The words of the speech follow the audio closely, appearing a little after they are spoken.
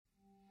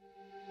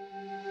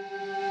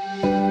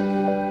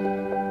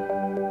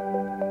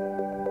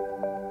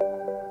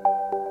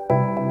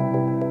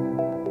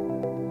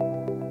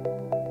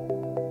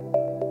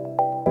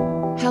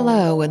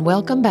Hello, and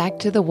welcome back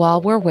to the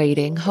While We're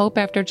Waiting Hope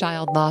After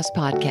Child Loss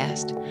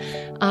podcast.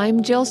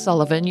 I'm Jill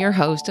Sullivan, your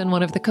host and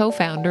one of the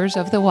co-founders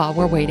of the While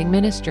We're Waiting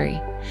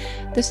ministry.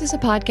 This is a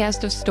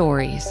podcast of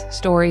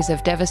stories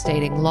of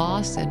devastating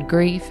loss and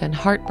grief and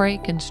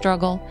heartbreak and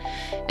struggle,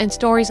 and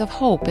stories of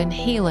hope and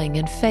healing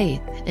and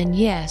faith, and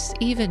yes,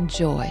 even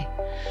joy.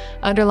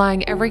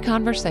 Underlying every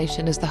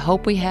conversation is the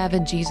hope we have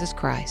in Jesus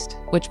Christ,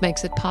 which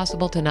makes it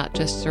possible to not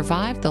just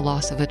survive the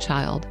loss of a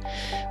child,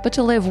 but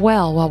to live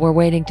well while we're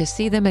waiting to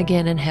see them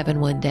again in heaven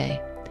one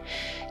day.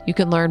 You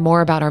can learn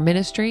more about our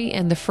ministry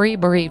and the free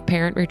bereaved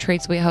parent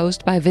retreats we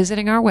host by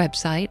visiting our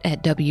website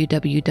at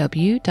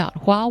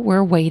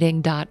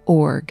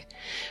www.whilewe'rewaiting.org.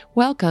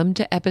 Welcome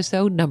to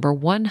episode number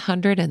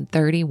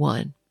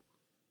 131.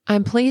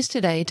 I'm pleased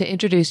today to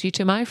introduce you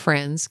to my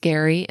friends,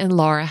 Gary and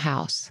Laura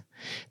House.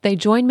 They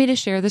joined me to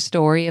share the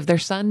story of their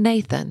son,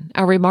 Nathan,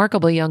 a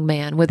remarkable young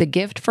man with a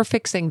gift for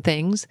fixing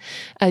things,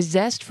 a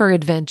zest for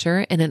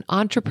adventure, and an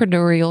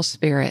entrepreneurial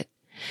spirit.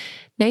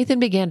 Nathan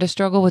began to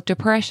struggle with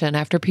depression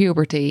after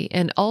puberty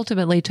and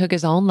ultimately took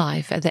his own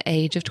life at the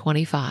age of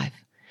 25.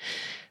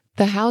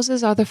 The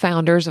Houses are the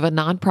founders of a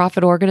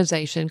nonprofit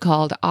organization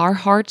called Our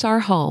Hearts, Our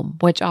Home,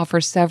 which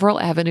offers several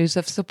avenues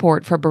of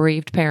support for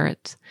bereaved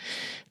parents.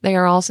 They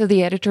are also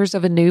the editors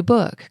of a new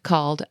book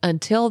called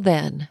Until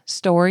Then,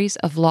 Stories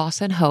of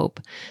Loss and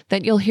Hope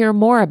that you'll hear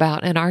more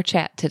about in our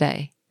chat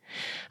today.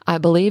 I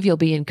believe you'll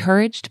be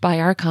encouraged by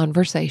our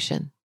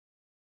conversation.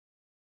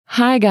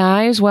 Hi,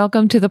 guys.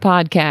 Welcome to the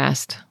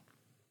podcast.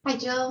 Hi,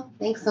 Jill.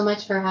 Thanks so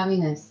much for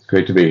having us.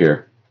 Great to be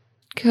here.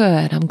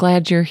 Good. I'm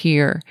glad you're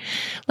here.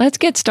 Let's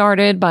get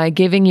started by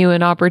giving you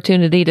an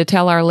opportunity to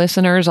tell our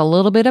listeners a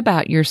little bit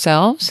about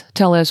yourselves.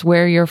 Tell us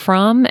where you're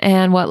from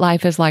and what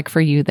life is like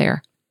for you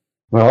there.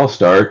 Well, I'll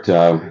start.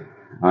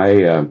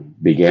 I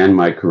began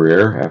my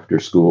career after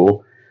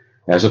school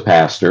as a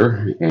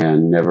pastor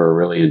and never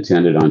really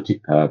intended on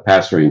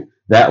pastoring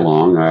that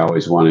long. I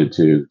always wanted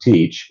to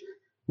teach.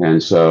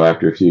 And so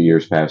after a few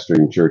years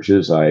pastoring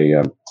churches,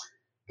 I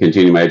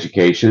continued my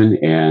education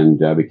and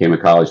became a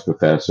college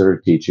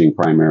professor, teaching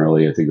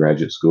primarily at the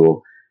graduate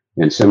school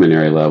and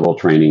seminary level,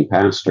 training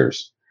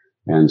pastors.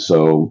 And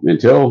so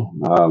until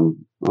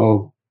 2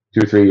 or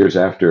 3 years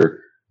after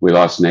we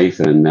lost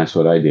Nathan, that's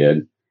what I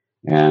did.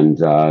 And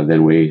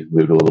then we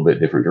moved a little bit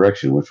different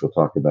direction, which we'll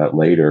talk about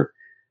later.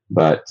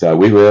 But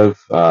we live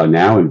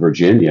now in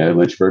Virginia,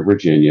 Lynchburg,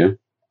 Virginia.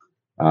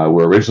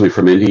 We're originally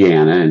from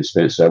Indiana and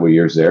spent several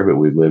years there, but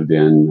we've lived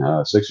in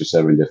 6 or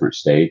 7 different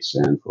states.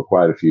 And for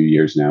quite a few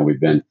years now,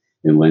 we've been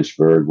in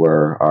Lynchburg,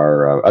 where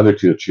our other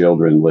 2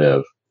 children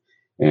live.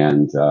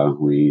 And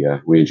we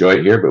enjoy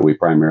it here, but we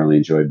primarily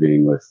enjoy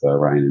being with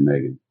Ryan and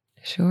Megan.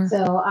 Sure.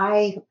 So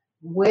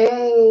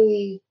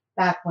way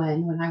back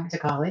when I went to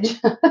college,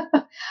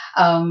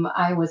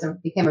 I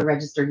became a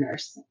registered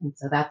nurse. And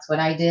so that's what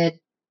I did.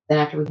 Then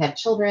after we had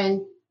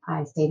children,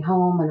 I stayed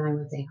home and I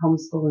was a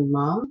homeschooling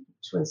mom,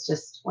 which was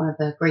just one of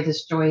the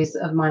greatest joys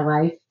of my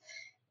life.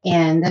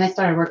 And then I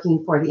started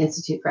working for the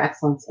Institute for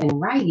Excellence in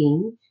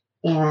Writing,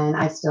 and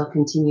I still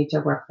continue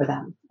to work for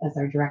them as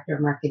our director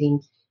of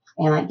marketing.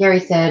 And like Gary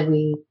said,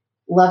 we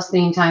love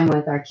spending time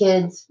with our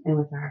kids and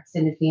with our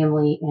extended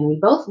family, and we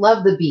both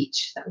love the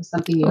beach. That was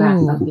something you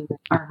asked, something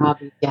our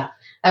hobby. Yeah,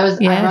 that was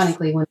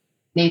ironically one of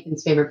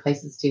Nathan's favorite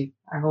places too.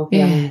 Our whole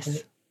family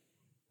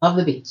love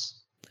the beach.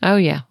 Oh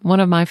yeah,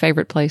 one of my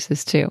favorite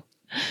places too.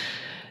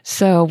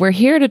 So we're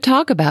here to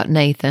talk about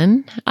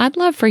Nathan. I'd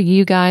love for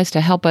you guys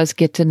to help us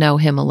get to know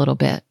him a little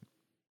bit.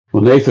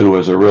 Well, Nathan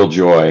was a real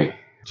joy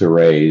to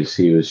raise.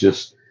 He was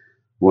just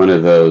one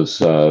of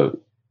those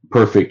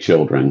perfect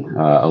children.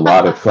 A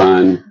lot of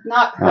fun.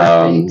 Not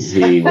perfect.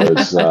 He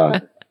was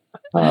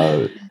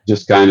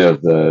just kind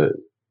of the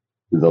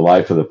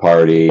life of the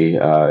party.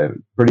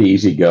 Pretty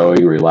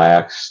easygoing,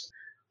 relaxed,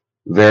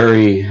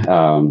 very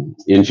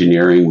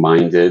engineering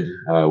minded.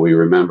 We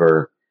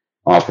remember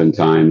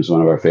oftentimes one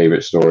of our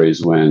favorite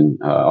stories when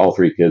all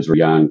 3 kids were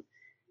young,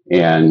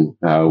 and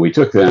we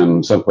took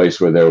them someplace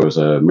where there was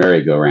a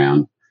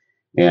merry-go-round,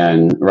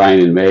 and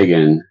Ryan and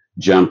Megan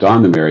jumped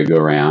on the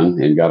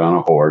merry-go-round and got on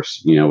a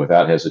horse,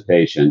 without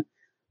hesitation.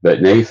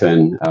 But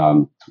Nathan,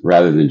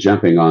 rather than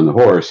jumping on the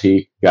horse,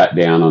 he got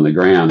down on the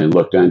ground and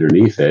looked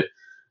underneath it,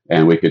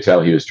 and we could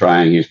tell he was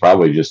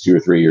probably just 2 or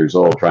 3 years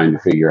old, trying to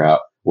figure out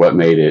what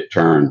made it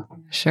turn.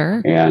 Sure.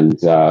 And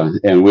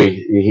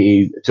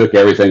he took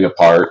everything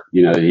apart,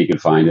 that he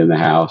could find in the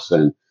house,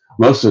 and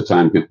most of the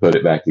time could put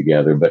it back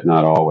together, but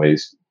not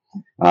always.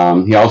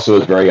 He also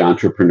was very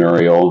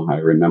entrepreneurial. I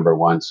remember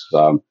once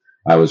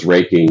I was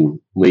raking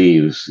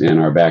leaves in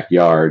our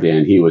backyard,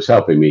 and he was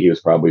helping me. He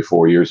was probably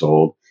 4 years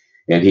old,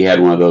 and he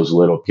had one of those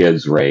little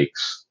kids'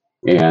 rakes.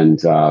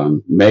 And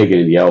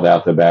Megan yelled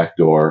out the back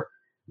door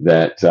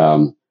that,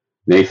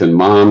 Nathan,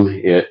 Mom,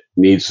 it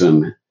needs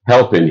some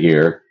help in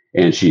here,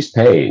 and she's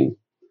paying.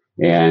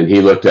 And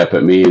he looked up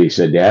at me and he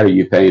said, Dad, are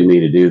you paying me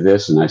to do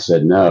this? And I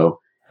said, no.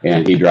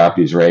 And he dropped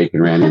his rake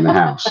and ran in the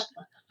house.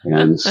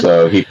 And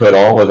so he put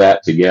all of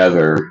that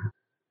together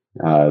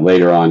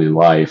later on in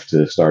life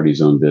to start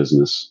his own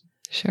business.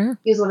 Sure.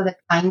 He was one of the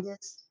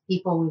kindest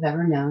people we've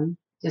ever known.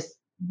 Just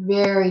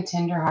very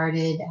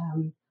tenderhearted.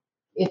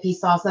 If he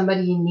saw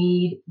somebody in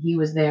need, he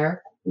was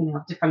there.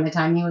 From the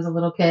time he was a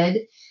little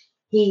kid.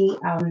 He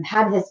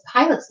had his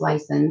pilot's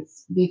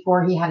license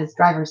before he had his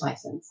driver's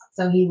license,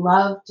 so he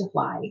loved to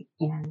fly,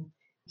 and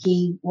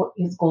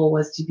his goal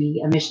was to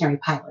be a missionary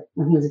pilot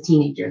when he was a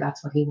teenager.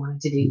 That's what he wanted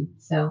to do.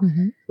 So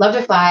Mm-hmm. loved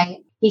to fly.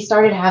 He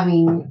started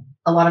having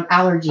a lot of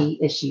allergy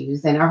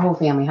issues, and our whole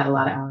family had a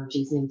lot of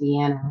allergies in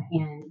Indiana.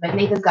 But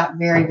Nathan's got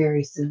very,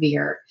 very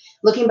severe.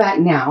 Looking back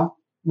now,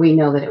 we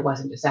know that it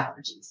wasn't just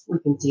allergies. We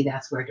can see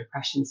that's where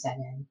depression set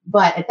in.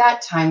 But at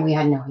that time, we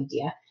had no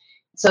idea.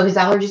 So his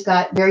allergies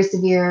got very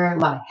severe, a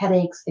lot of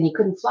headaches, and he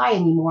couldn't fly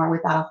anymore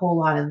without a whole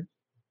lot of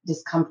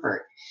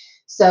discomfort.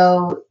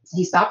 So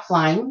he stopped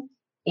flying,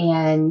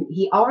 and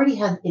he already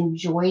had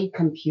enjoyed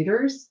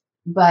computers,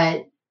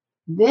 but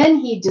then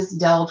he just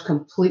delved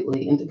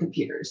completely into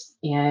computers.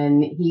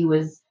 And he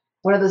was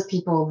one of those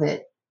people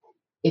that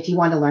if you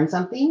want to learn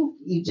something,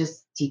 you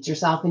just teach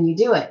yourself and you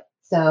do it.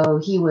 So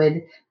he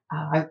would,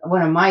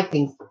 one of my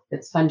things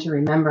that's fun to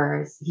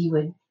remember is he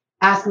would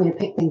ask me to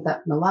pick things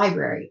up in the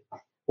library.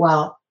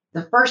 Well,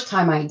 the first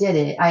time I did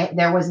it,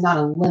 there was not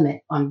a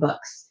limit on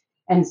books.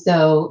 And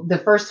so the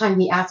first time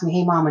he asked me,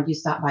 hey, Mom, would you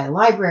stop by the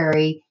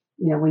library?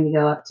 When you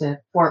go up to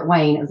Fort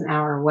Wayne, it was an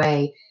hour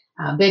away,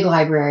 big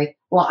library.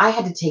 Well, I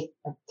had to take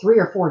 3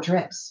 or 4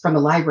 trips from the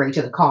library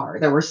to the car.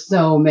 There were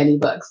so many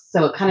books.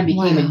 So it kind of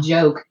became a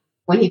joke.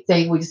 When he'd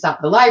say, we just stop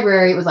at the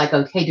library, it was like,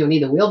 okay, do we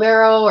need the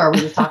wheelbarrow or are we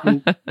just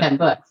talking 10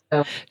 books?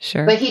 So,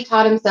 Sure. But he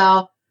taught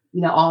himself,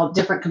 all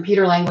different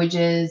computer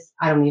languages.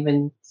 I don't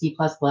even C++.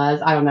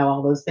 I don't know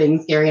all those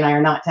things. Gary and I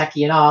are not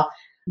techie at all,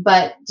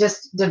 but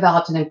just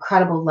developed an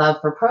incredible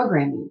love for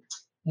programming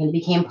and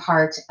became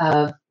part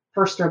of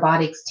First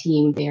Robotics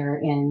team there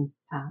in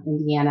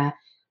Indiana,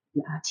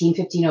 Team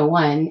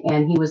 1501.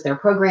 And he was their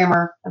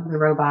programmer of the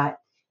robot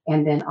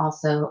and then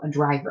also a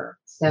driver.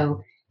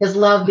 So his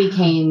love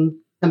became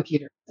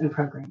computers and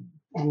programming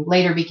and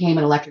later became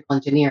an electrical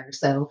engineer.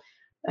 So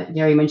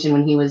Gary mentioned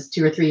when he was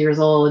 2 or 3 years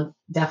old,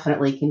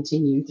 definitely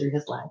continued through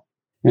his life.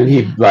 And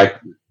he, like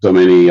so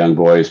many young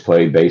boys,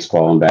 played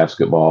baseball and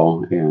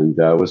basketball and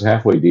was a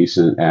halfway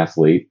decent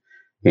athlete.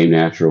 Came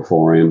natural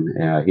for him.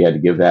 He had to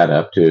give that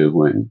up too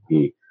when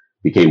he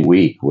became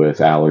weak with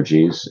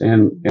allergies.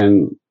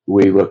 And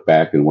we look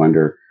back and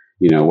wonder,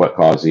 what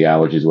caused the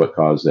allergies, what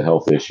caused the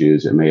health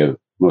issues. It may have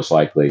most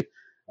likely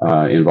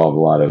involved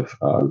a lot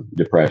of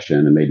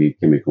depression and maybe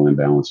chemical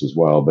imbalance as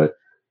well. But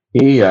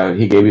he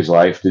gave his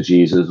life to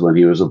Jesus when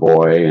he was a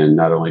boy. And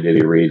not only did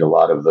he read a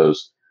lot of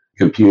those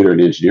computer and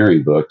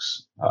engineering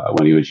books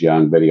when he was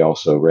young, but he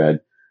also read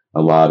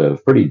a lot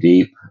of pretty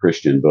deep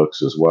Christian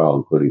books as well,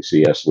 including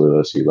C.S.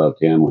 Lewis. He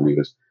loved him when he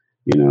was,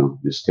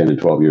 just 10 and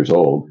 12 years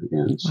old.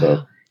 And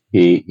so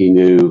he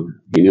knew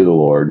the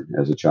Lord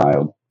as a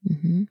child.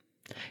 Mm-hmm.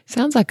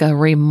 Sounds like a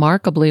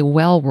remarkably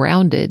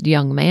well-rounded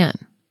young man.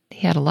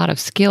 He had a lot of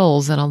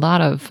skills and a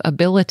lot of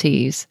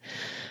abilities.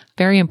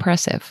 Very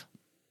impressive.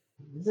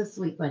 He's a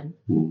sweet one.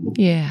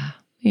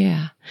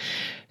 Yeah.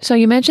 So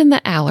you mentioned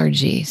the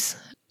allergies.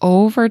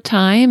 Over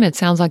time, it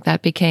sounds like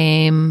that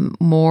became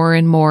more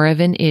and more of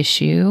an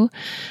issue.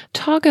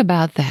 Talk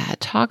about that.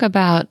 Talk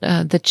about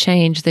the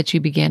change that you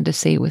began to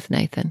see with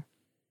Nathan.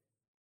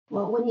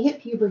 Well, when he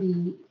hit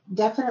puberty,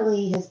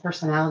 definitely his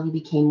personality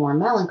became more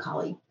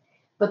melancholy.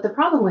 But the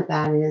problem with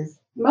that is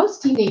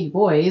most teenage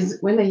boys,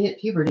 when they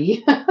hit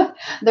puberty,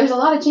 there's a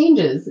lot of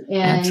changes.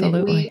 And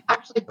Absolutely. We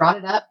actually brought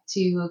it up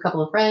to a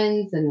couple of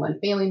friends and one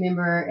family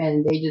member,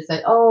 and they just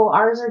said, oh,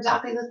 ours are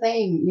exactly the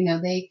same.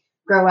 They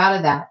grow out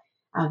of that.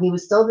 He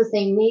was still the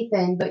same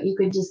Nathan, but you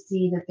could just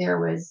see that there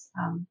was,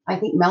 I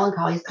think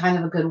melancholy is kind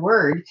of a good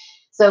word.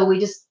 So we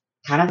just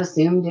kind of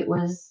assumed it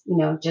was,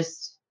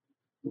 just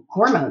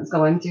hormones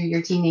going through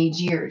your teenage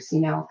years.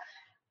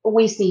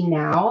 We see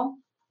now,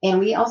 and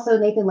we also,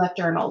 Nathan left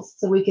journals.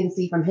 So we can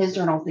see from his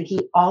journals that he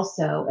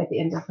also, at the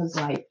end of his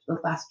life, the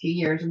last few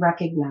years,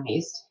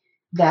 recognized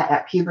that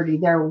at puberty,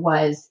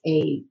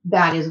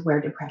 that is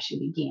where depression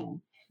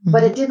began. Mm-hmm.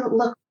 But it didn't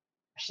look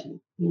like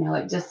depression.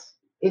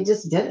 It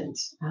just didn't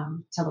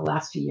till the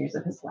last few years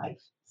of his life.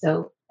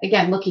 So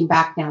again, looking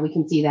back now, we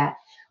can see that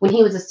when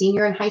he was a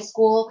senior in high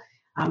school,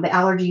 the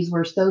allergies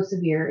were so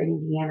severe in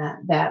Indiana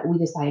that we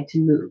decided to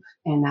move.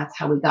 And that's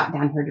how we got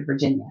down here to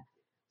Virginia.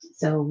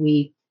 So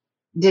we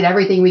did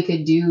everything we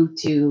could do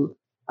to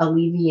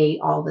alleviate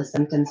all the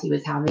symptoms he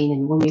was having.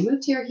 And when we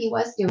moved here, he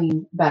was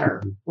doing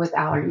better with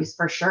allergies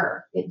for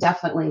sure. It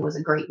definitely was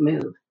a great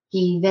move.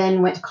 He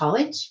then went to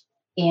college,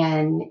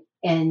 and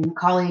in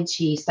college,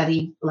 he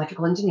studied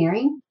electrical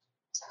engineering,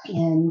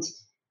 and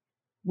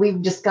we've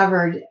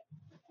discovered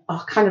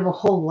kind of a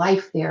whole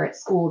life there at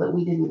school that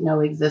we didn't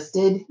know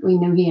existed. We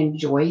knew he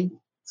enjoyed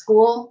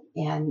school,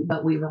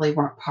 but we really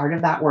weren't part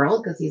of that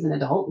world because he's an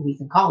adult and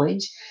he's in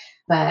college.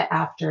 But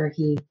after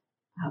he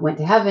went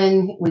to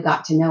heaven, we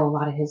got to know a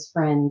lot of his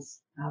friends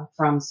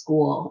from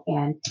school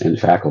and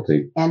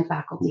faculty.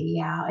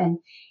 Yeah. And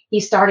he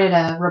started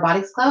a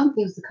robotics club.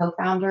 He was the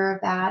co-founder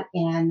of that.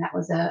 And that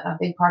was a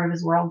big part of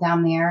his world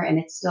down there. And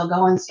it's still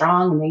going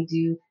strong. And they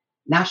do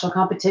national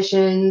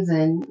competitions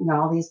and,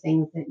 all these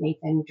things that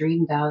Nathan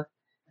dreamed of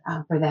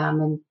for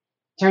them. And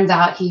turns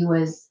out he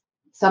was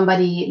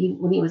somebody,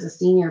 when he was a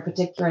senior,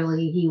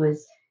 particularly, he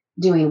was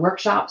doing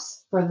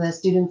workshops for the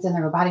students in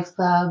the robotics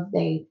club.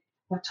 They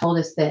have told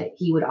us that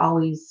he would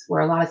always,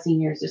 where a lot of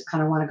seniors just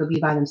kind of want to go be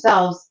by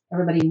themselves,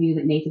 everybody knew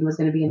that Nathan was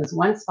going to be in this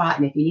one spot.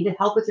 And if you needed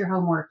help with your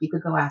homework, you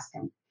could go ask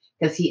him,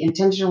 because he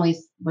intentionally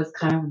was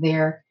kind of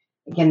there.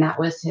 Again, that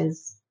was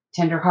his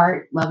tender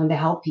heart, loving to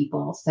help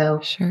people. So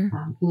Sure.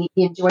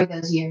 He enjoyed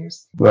those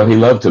years. Well, he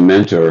loved to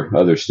mentor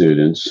other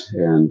students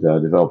and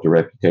developed a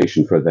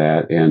reputation for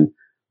that. And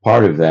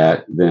part of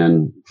that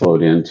then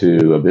flowed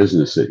into a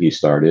business that he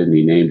started, and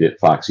he named it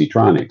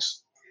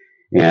Foxytronics.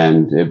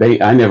 And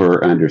I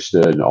never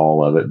understood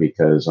all of it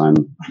because I'm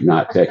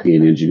not techie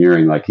in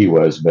engineering like he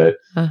was. But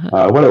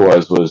what it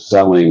was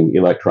selling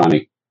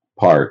electronic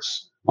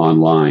parts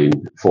online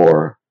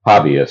for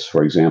hobbyists,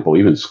 for example,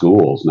 even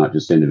schools, not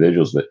just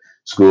individuals, but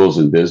schools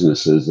and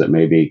businesses that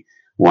maybe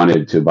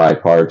wanted to buy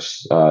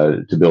parts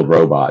to build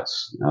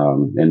robots,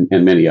 and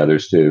many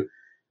others too.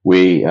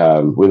 We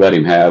let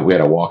him have. We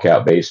had a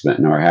walkout basement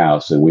in our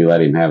house, and we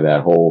let him have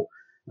that whole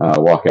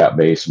walkout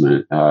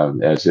basement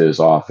as his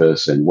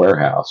office and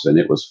warehouse, and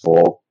it was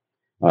full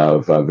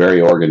of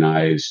very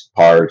organized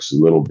parts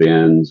and little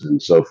bins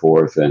and so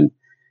forth.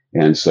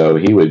 And so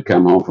he would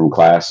come home from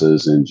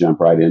classes and jump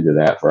right into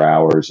that for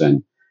hours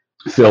and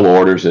fill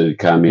orders that had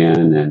come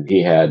in. And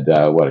he had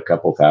a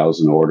couple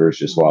thousand orders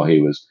just while he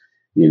was,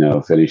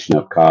 finishing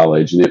up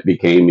college, and it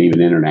became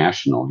even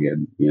international. He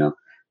had,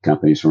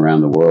 companies from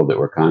around the world that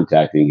were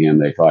contacting him.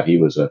 They thought he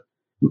was a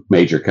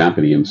major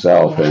company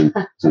himself. Yeah.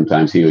 And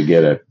sometimes he would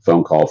get a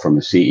phone call from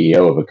the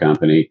CEO of a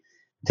company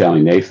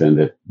telling Nathan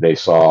that they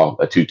saw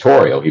a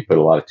tutorial. He put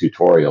a lot of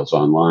tutorials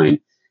online,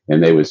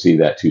 and they would see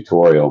that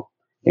tutorial.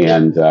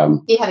 And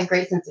he had a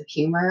great sense of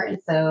humor. And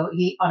so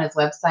on his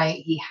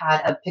website, he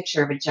had a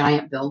picture of a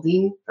giant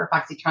building for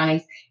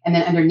Foxytronics. And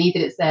then underneath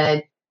it, it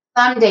said,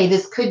 someday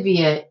this could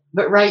be it,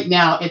 but right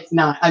now it's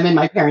not. I'm in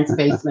my parents'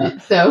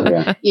 basement. So,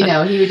 he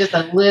was just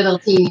a little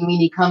teeny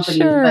weeny company,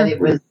 Sure. but it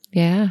was,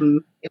 yeah. It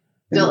was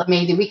still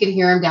amazing. We could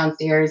hear him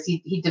downstairs.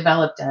 He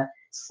developed a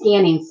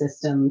scanning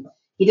system.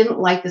 He didn't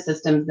like the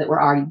systems that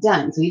were already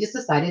done. So he just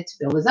decided to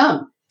build his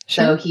own.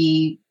 Sure. So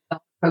he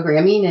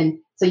programming, and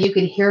so you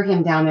could hear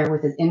him down there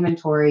with his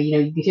inventory.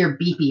 You could hear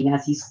beeping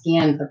as he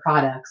scanned the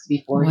products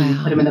before he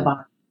put them in the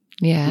box.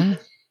 Yeah.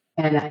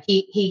 And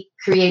he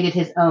created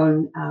his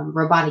own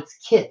robotics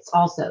kits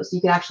also. So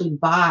you could actually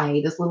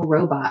buy this little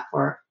robot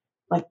for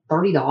like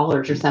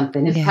 $30 or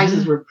something. His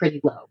prices were pretty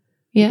low.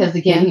 Yeah. Because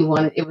again,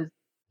 it was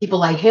people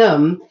like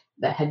him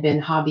that had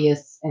been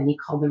hobbyists, and he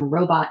called them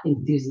robot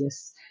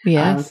enthusiasts.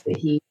 Yes. That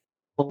he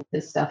sold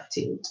this stuff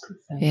to. So.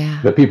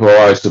 Yeah. But people are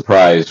always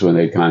surprised when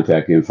they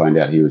contact him and find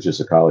out he was just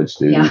a college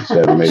student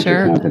instead of a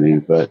major company.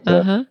 But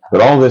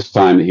all this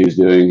time that he was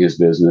doing his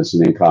business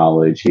and in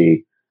college,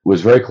 he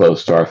was very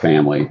close to our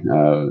family.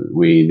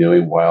 We knew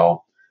him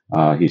well.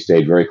 He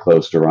stayed very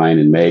close to Ryan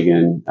and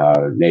Megan.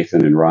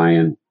 Nathan and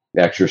Ryan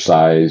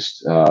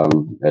exercised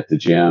at the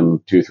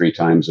gym 2-3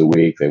 times a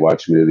week. They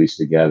watched movies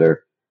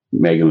together.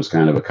 Megan was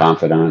kind of a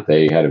confidant.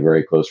 They had a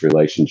very close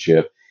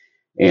relationship,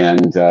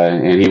 and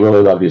he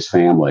really loved his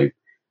family.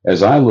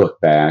 As I look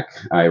back,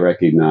 I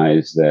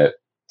recognize that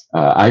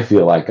I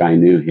feel like I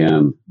knew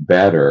him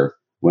better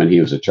when he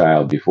was a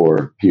child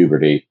before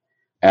puberty.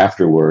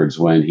 Afterwards,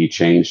 when he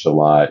changed a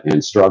lot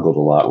and struggled a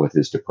lot with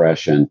his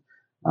depression,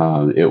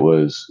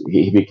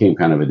 he became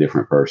kind of a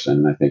different person.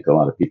 And I think a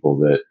lot of people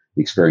that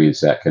experience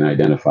that can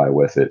identify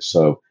with it.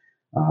 So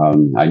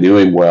I knew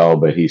him well,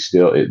 but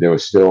there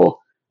was still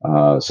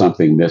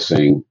something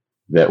missing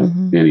that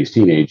in his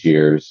teenage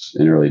years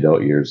and early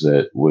adult years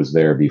that was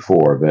there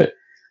before.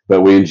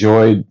 But we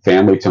enjoyed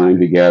family time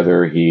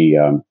together. He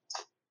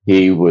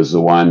was the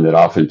one that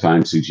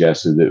oftentimes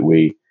suggested that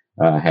we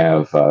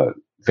have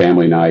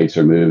family nights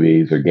or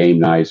movies or game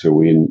nights, or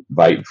we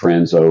invite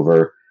friends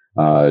over,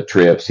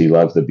 trips. He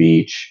loved the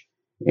beach.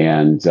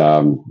 And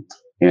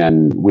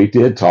we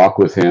did talk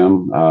with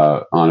him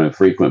on a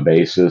frequent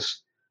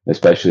basis,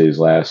 especially his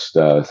last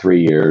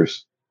 3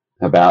 years,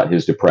 about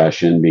his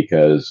depression,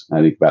 because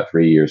I think about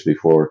 3 years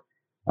before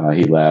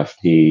he left,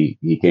 he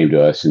came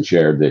to us and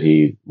shared that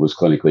he was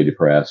clinically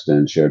depressed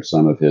and shared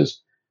some of his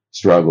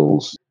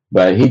struggles.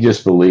 But he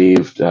just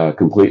believed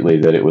completely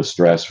that it was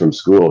stress from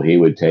school. He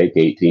would take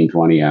 18,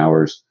 20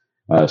 hours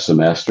a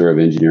semester of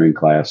engineering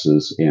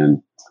classes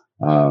and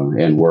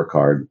work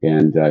hard.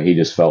 And he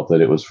just felt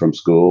that it was from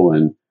school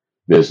and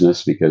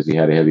business, because he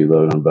had a heavy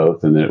load on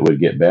both, and that it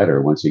would get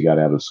better once he got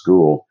out of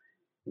school.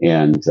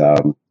 And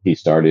he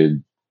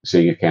started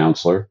seeing a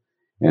counselor,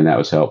 and that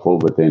was helpful.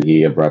 But then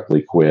he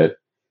abruptly quit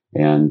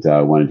and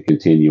wanted to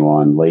continue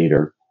on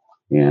later.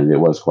 And it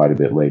was quite a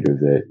bit later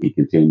that he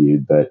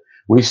continued. But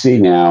we see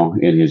now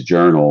in his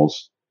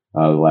journals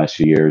the last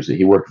few years that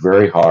he worked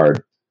very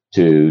hard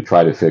to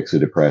try to fix a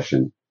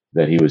depression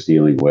that he was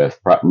dealing with,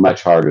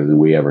 much harder than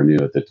we ever knew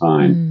at the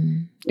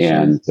time. Sure.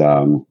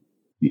 And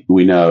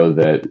we know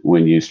that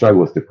when you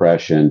struggle with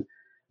depression,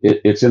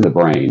 it's in the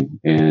brain,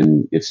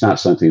 and it's not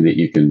something that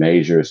you can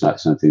measure. It's not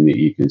something that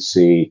you can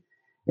see.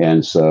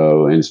 And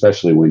so, and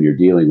especially when you're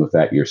dealing with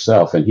that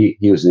yourself, and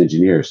he was an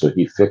engineer, so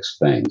he fixed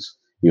things.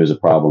 He was a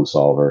problem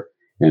solver.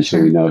 And Sure.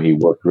 so we know he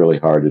worked really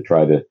hard to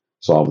try to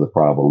solve the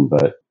problem.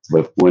 But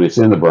when it's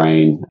in the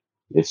brain,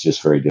 it's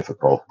just very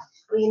difficult.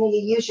 Well,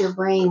 you use your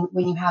brain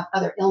when you have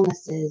other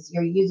illnesses.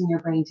 You're using your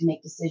brain to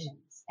make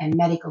decisions and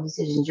medical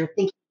decisions. You're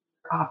thinking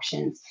of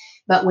options.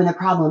 But when the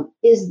problem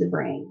is the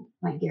brain,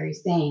 like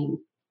Gary's saying,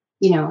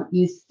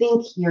 you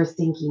think you're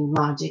thinking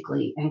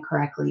logically and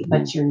correctly,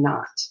 but you're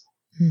not.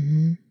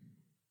 Mm-hmm.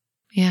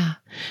 Yeah.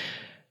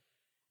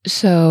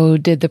 So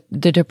did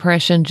the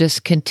depression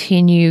just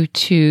continue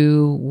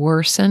to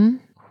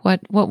worsen?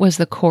 What was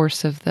the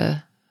course of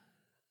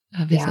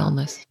his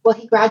illness? Well,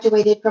 he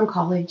graduated from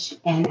college,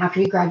 and after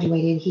he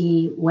graduated,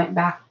 he went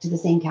back to the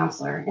same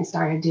counselor and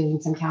started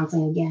doing some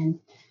counseling again.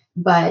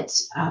 But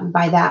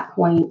by that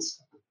point,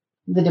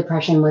 the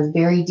depression was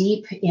very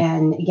deep,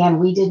 and again,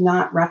 we did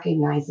not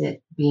recognize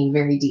it being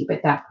very deep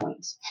at that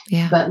point.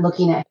 Yeah. But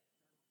looking at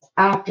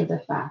after the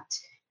fact,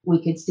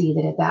 we could see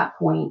that at that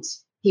point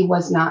he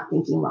was not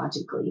thinking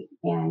logically.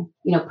 And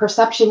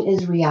perception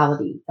is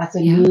reality. That's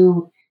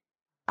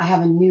I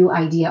have a new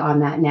idea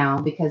on that now,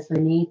 because for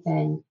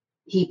Nathan,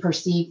 he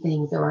perceived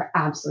things that were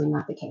absolutely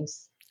not the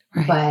case.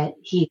 Right. But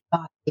he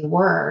thought they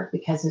were,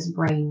 because his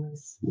brain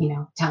was,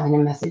 telling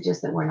him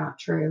messages that were not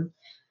true.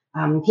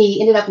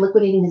 He ended up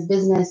liquidating his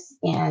business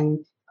and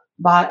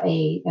bought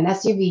an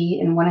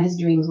SUV, and one of his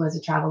dreams was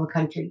to travel the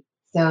country.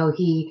 So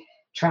he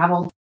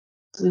traveled.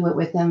 We went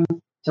with him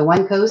to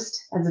one coast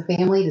as a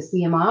family to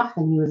see him off,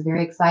 and he was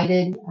very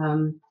excited.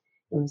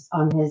 It was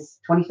on his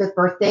 25th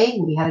birthday,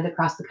 and we headed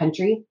across the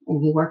country,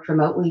 and he worked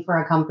remotely for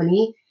a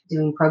company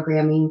doing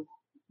programming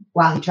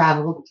while he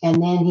traveled.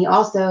 And then he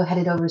also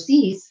headed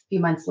overseas a few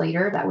months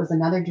later. That was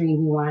another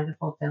dream he wanted to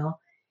fulfill.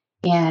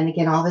 And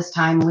again, all this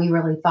time, we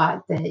really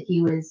thought that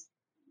he was,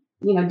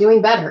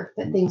 doing better,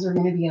 that things were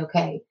going to be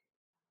okay.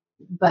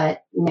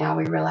 But now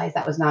we realize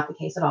that was not the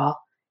case at all.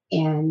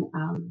 And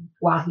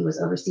while he was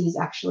overseas,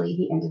 actually,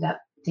 he ended up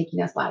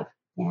taking his life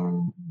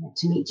and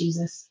to meet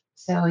Jesus.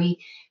 So he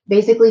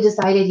basically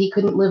decided he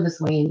couldn't live this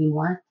way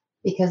anymore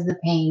because the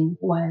pain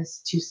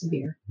was too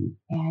severe,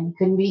 and he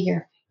couldn't be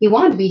here. He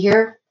wanted to be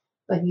here,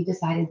 but he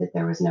decided that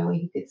there was no way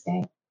he could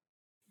stay.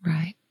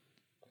 Right.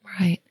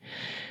 Right.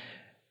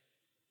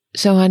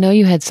 So I know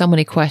you had so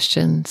many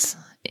questions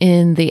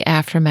in the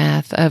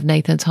aftermath of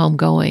Nathan's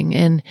homegoing.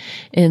 And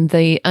in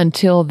the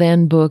Until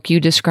Then book, you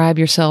describe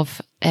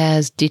yourself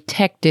as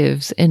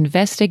detectives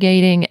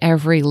investigating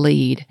every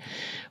lead.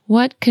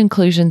 What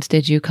conclusions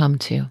did you come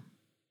to?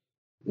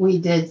 We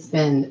did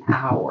spend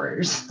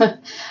hours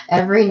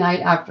every night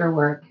after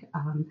work.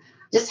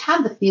 Just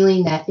had the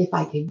feeling that if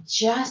I could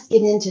just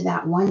get into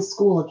that one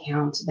school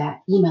account,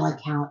 that email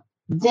account,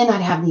 then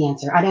I'd have the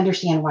answer. I'd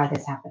understand why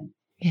this happened.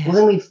 Yeah. Well,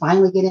 then we'd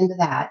finally get into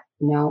that.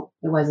 No,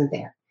 it wasn't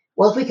there.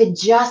 Well, if we could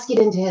just get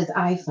into his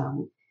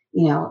iPhone,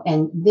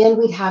 and then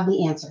we'd have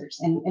the answers,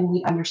 and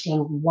we'd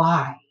understand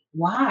why,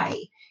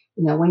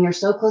 when you're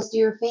so close to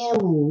your family,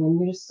 when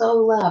you're so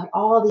loved,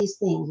 all these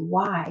things,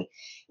 why?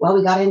 Well,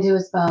 we got into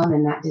his phone,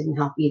 and that didn't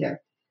help either.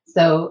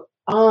 So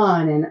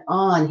on and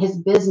on, his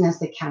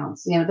business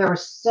accounts, there were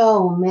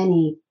so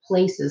many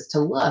places to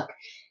look,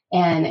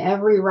 and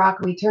every rock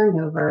we turned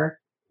over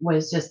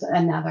was just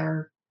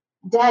another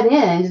dead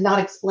end, not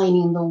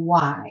explaining the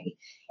why.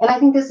 And I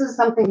think this is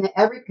something that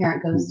every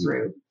parent goes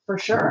through, for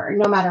sure,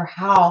 no matter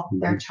how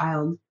their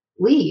child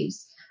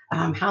leaves,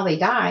 how they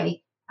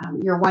die,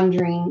 you're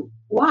wondering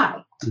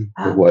why.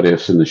 The what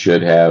ifs and the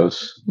should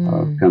haves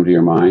come to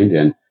your mind,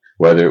 and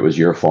whether it was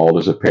your fault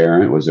as a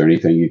parent, was there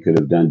anything you could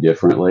have done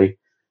differently?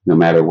 No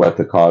matter what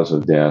the cause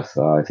of death,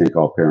 I think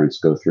all parents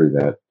go through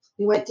that.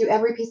 We went through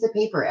every piece of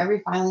paper,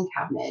 every filing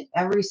cabinet,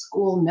 every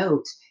school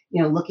note,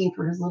 looking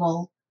for his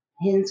little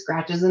hen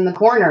scratches in the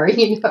corner,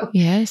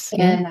 Yes.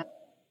 And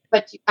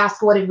but you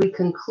ask, what did we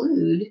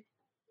conclude?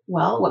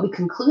 Well, what we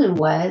concluded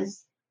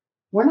was,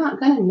 we're not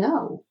going to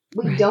know.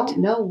 We don't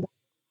know why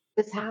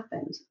this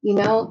happened.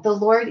 The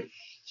Lord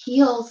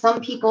heals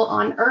some people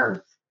on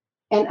earth,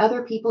 and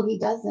other people he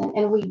doesn't,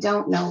 and we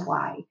don't know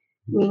why.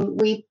 I mean,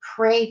 we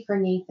prayed for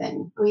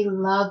Nathan. We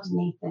loved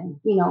Nathan.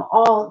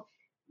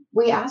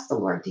 We asked the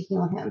Lord to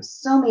heal him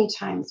so many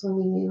times when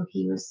we knew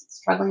he was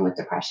struggling with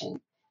depression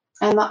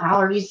and the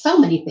allergies, so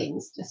many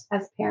things, just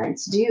as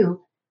parents do,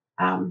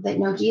 that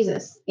know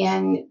Jesus.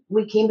 And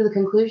we came to the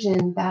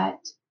conclusion that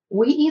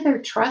we either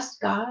trust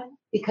God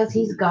because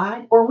he's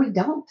God, or we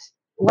don't.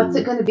 What's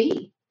it going to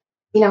be?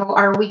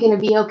 Are we going to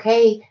be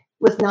okay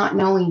with not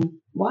knowing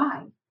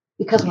why?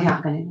 Because we're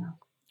not going to know.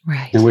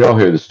 Right. And we all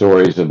hear the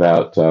stories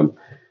about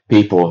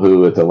people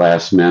who at the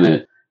last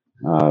minute,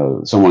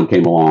 someone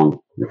came along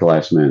at the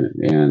last minute,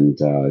 and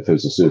if it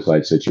was a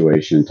suicide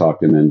situation,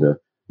 talked them into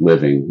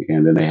living,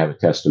 and then they have a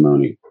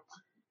testimony.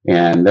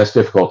 And that's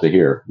difficult to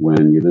hear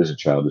when you lose a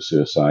child to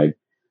suicide.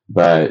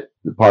 But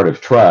the part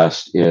of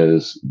trust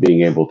is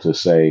being able to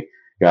say,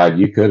 God,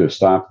 you could have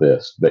stopped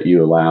this, but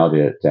you allowed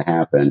it to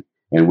happen.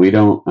 And we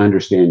don't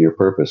understand your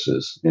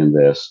purposes in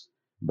this,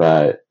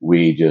 but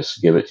we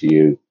just give it to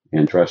you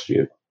and trust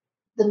you.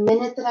 The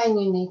minute that I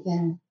knew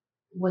Nathan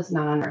was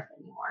not on earth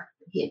anymore,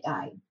 he had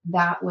died,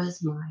 that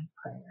was my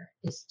prayer,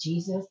 is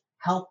Jesus,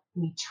 help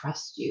me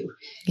trust you.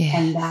 Yes.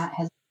 And that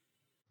has,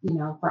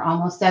 for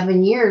almost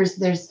 7 years,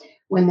 there's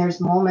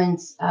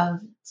moments of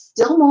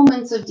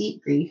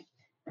deep grief.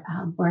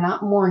 We're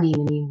not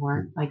mourning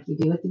anymore like you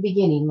do at the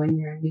beginning when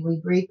you're a newly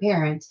bereaved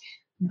parent,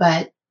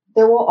 but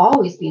there will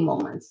always be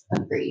moments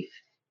of grief.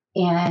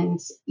 And,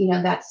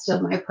 that's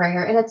still my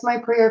prayer. And it's my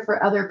prayer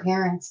for other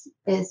parents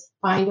is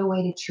find a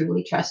way to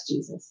truly trust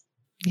Jesus.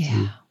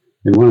 Yeah.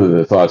 And one of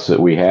the thoughts that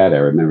we had, I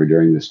remember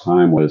during this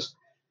time, was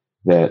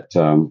that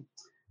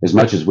as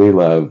much as we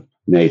love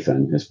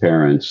Nathan, his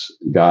parents,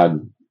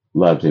 God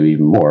loved him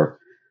even more.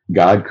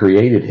 God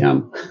created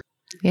him.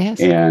 Yes.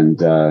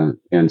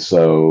 And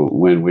so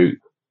when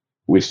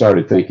we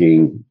started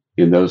thinking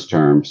in those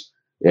terms,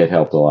 it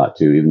helped a lot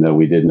too, even though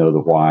we didn't know the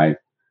why,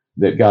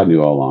 that God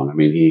knew all along. I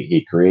mean,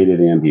 he created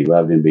him, he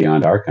loved him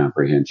beyond our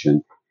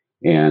comprehension.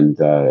 And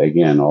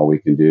again, all we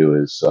can do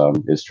is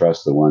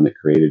trust the one that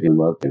created him,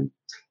 loved him.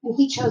 And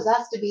he chose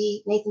us to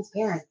be Nathan's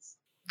parents.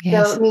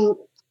 Yes.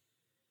 So,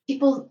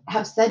 people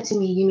have said to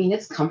me, you mean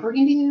it's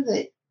comforting to you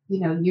that,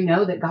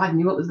 that God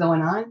knew what was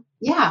going on?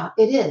 Yeah,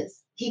 it is.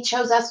 He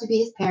chose us to be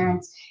his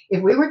parents.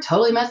 If we were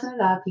totally messing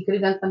it up, he could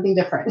have done something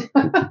different.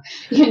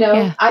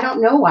 Yeah. I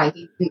don't know why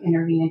he didn't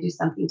intervene and do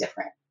something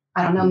different.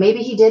 I don't know. Maybe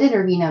he did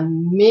intervene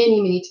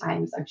many, many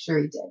times. I'm sure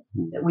he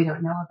did that we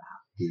don't know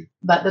about.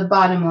 But the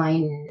bottom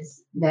line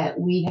is that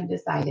we have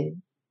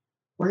decided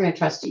we're going to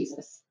trust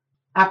Jesus.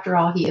 After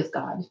all, he is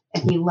God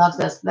and he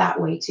loves us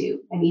that way too.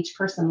 And each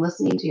person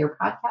listening to your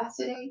podcast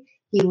today,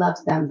 he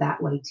loves them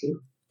that way too.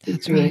 He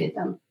created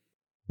them.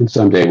 And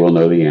someday we'll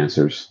know the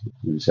answers.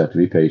 We just have to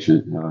be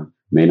patient.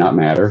 May not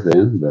matter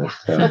then, but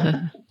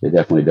it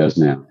definitely does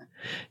now.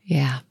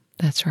 Yeah,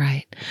 that's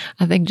right.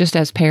 I think just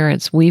as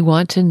parents, we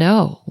want to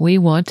know. We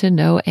want to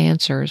know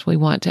answers. We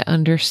want to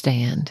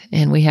understand.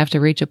 And we have to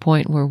reach a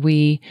point where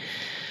we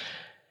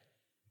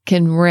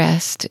can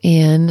rest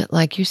in,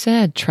 like you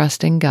said,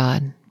 trusting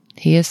God.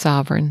 He is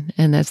sovereign.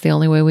 And that's the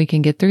only way we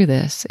can get through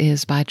this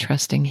is by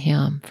trusting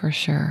him, for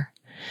sure.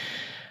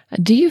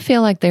 Do you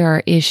feel like there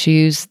are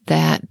issues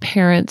that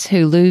parents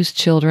who lose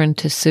children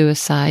to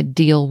suicide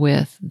deal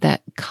with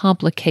that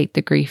complicate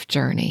the grief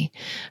journey?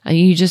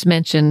 You just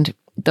mentioned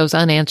those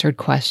unanswered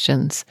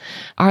questions.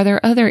 Are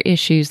there other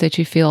issues that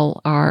you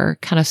feel are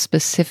kind of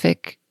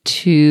specific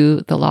to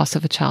the loss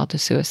of a child to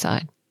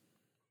suicide?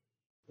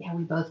 Yeah,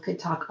 we both could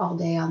talk all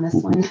day on this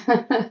one.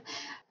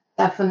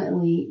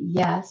 Definitely,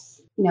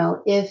 yes.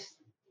 If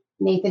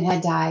Nathan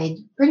had died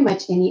pretty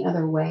much any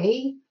other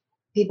way,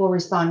 people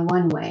respond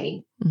one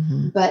way.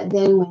 Mm-hmm. But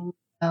then when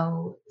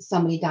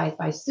somebody dies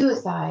by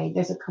suicide,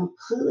 there's a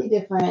completely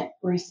different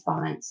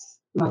response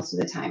most of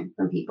the time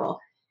from people,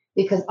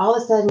 because all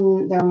of a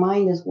sudden their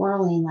mind is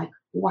whirling like,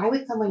 why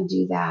would someone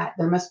do that?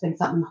 There must have been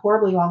something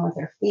horribly wrong with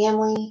their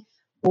family.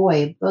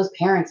 Boy, those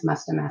parents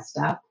must have messed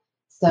up.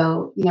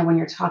 So, when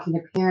you're talking to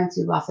parents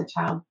who lost a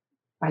child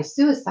by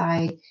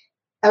suicide,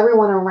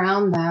 everyone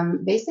around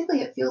them,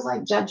 basically it feels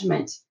like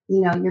judgment.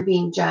 You're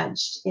being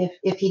judged.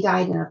 If he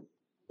died in a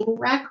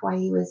wreck while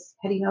he was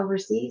heading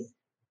overseas,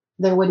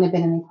 there wouldn't have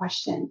been any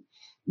question.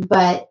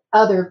 But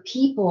other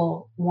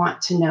people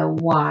want to know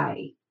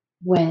why.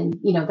 When,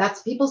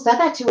 that's people said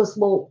that to us.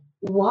 Well,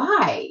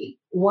 why?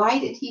 Why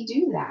did he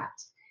do that?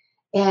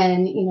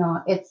 And,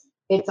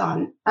 it's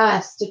on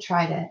us to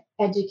try to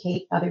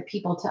educate other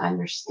people to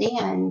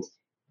understand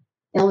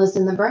illness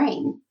in the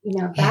brain.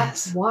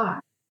 That's Yes. why.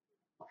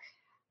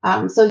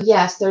 So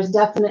yes, there's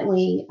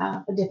definitely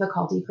a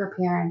difficulty for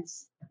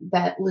parents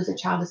that lose a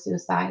child to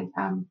suicide.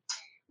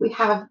 We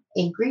have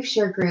a grief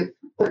share group,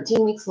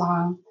 13 weeks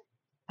long.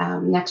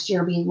 Next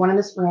year, being one in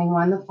the spring,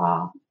 one in the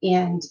fall,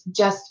 and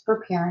just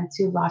for parents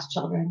who lost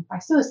children by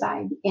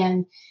suicide.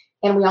 And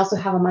we also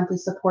have a monthly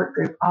support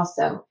group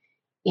also.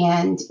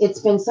 And it's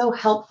been so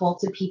helpful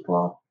to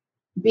people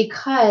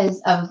because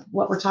of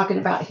what we're talking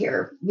about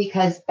here,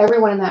 because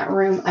everyone in that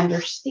room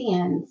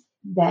understands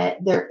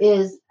that there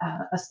is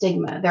a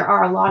stigma. There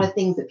are a lot of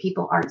things that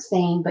people aren't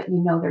saying, but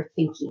they're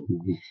thinking.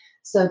 Mm-hmm.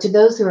 So to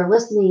those who are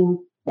listening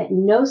that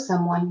know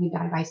someone who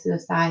died by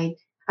suicide,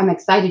 I'm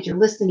excited you're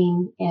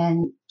listening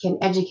and can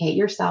educate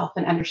yourself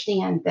and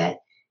understand that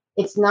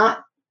it's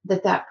not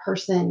that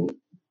person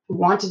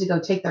wanted to go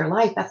take their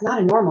life. That's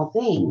not a normal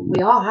thing.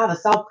 We all have a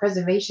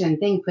self-preservation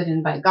thing put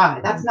in by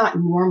God. That's not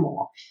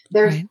normal.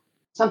 There's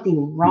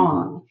something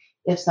wrong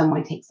if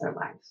someone takes their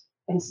life.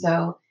 And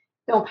so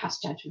don't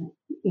pass judgment.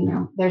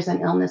 There's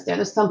an illness there.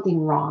 There's something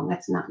wrong.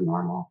 That's not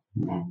normal.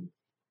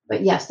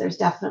 But yes, there's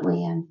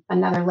definitely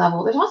another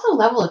level. There's also a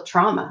level of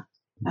trauma.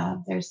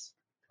 There's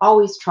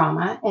always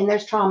trauma, and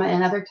there's trauma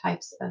in other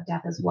types of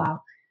death as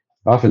well.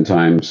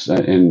 Oftentimes,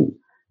 and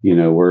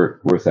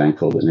we're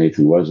thankful that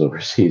Nathan was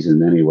overseas in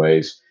many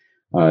ways,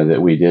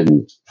 that we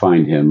didn't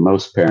find him.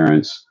 Most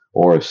parents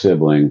or a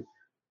sibling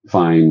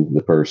find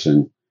the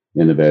person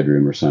in the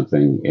bedroom or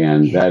something,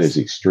 and that is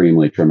Yes.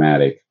 extremely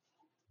traumatic.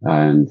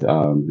 And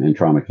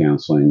trauma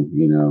counseling,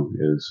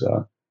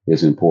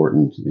 is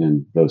important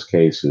in those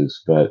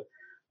cases. But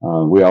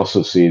we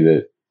also see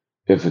that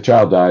if a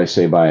child dies,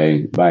 say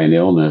by an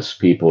illness,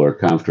 people are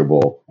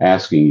comfortable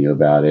asking you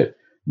about it.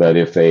 But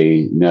if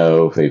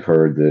they've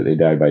heard that they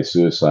died by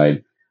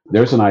suicide,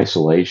 there's an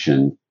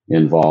isolation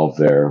involved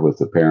there with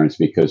the parents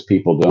because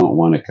people don't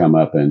want to come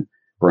up and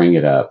bring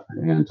it up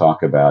and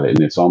talk about it.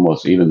 And it's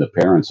almost even the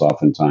parents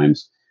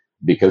oftentimes,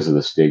 because of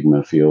the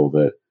stigma, feel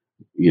that,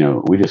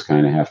 we just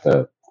kind of have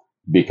to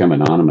become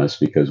anonymous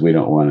because we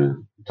don't want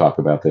to talk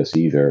about this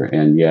either.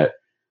 And yet,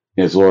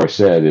 as Laura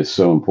said, it's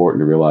so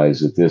important to realize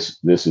that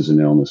this is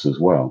an illness as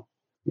well.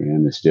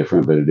 And it's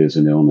different, but it is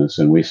an illness.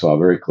 And we saw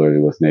very clearly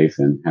with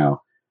Nathan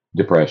how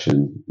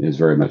depression is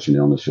very much an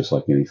illness, just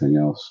like anything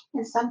else.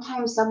 And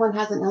sometimes someone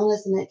has an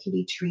illness and it can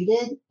be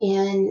treated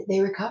and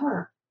they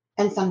recover,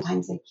 and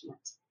sometimes they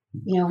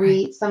can't.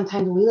 Right.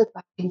 Sometimes we look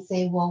back and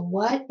say, well,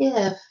 what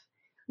if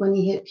when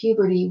he hit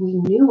puberty, we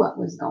knew what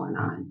was going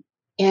on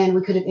and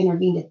we could have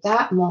intervened at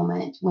that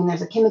moment when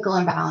there's a chemical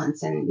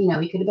imbalance, and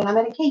he could have been on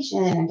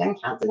medication and done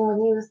counseling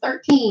when he was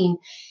 13,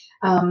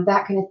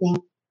 that kind of thing.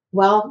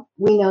 Well,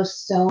 we know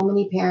so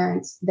many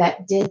parents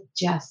that did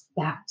just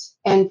that.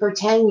 And for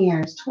 10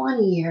 years,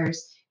 20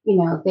 years,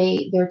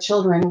 their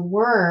children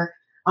were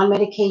on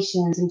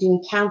medications and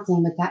doing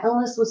counseling, but that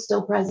illness was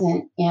still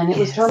present and it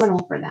was Yes.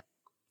 terminal for them.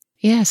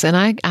 Yes, and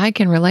I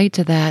can relate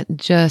to that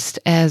just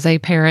as a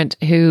parent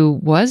who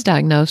was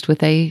diagnosed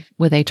with a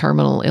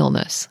terminal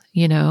illness.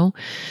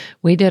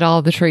 We did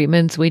all the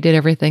treatments, we did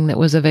everything that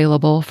was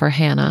available for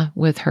Hannah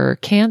with her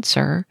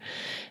cancer,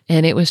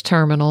 and it was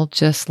terminal,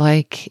 just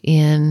like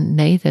in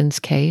Nathan's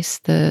case,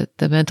 the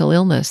mental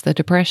illness, the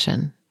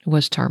depression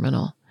was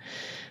terminal.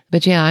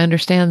 But yeah, I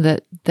understand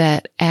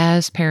that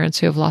as parents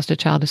who have lost a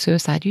child to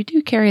suicide, you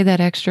do carry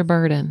that extra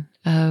burden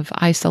of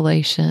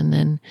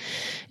isolation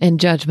and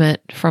judgment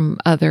from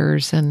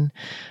others. And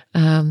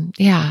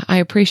I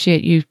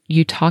appreciate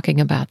you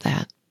talking about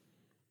that.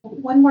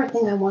 One more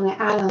thing I want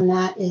to add on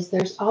that is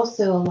there's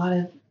also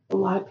a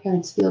lot of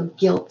parents feel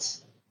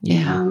guilt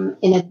Yeah,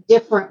 in a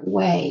different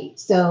way.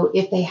 So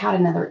if they had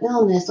another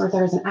illness or if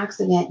there was an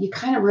accident, you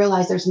kind of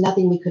realize there's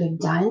nothing we could have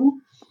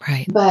done.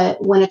 right.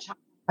 But when a child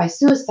by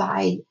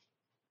suicide,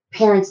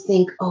 parents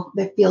think, oh,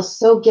 they feel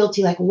so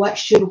guilty. Like, what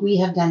should we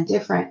have done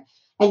different?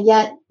 And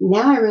yet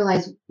now I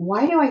realize,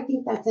 why do I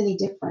think that's any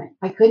different?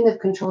 I couldn't have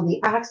controlled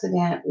the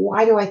accident.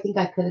 Why do I think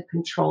I could have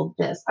controlled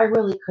this? I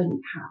really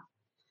couldn't have.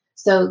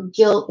 So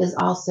guilt is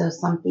also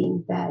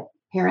something that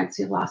parents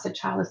who've lost a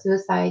child to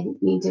suicide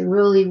need to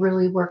really,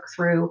 really work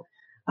through,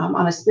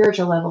 on a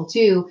spiritual level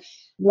too.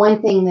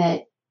 One thing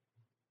that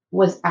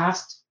was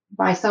asked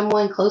by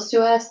someone close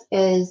to us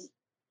is,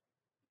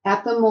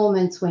 at the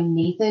moments when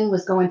Nathan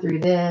was going through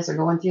this or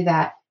going through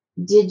that,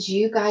 did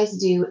you guys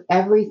do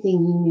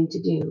everything you knew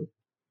to do?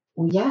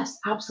 Well, yes,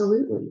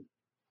 absolutely.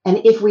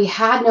 And if we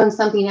had known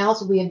something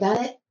else, would we have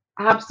done it?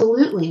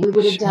 Absolutely. We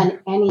would have Sure. done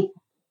anything.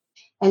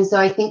 And so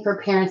I think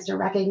for parents to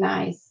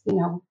recognize,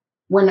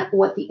 when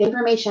what the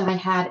information I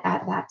had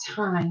at that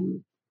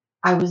time,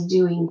 I was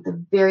doing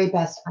the very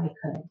best I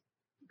could.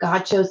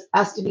 God chose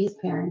us to be his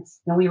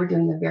parents, and we were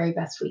doing the very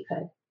best we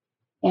could.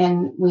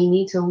 And we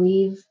need to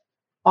leave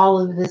all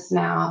of this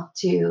now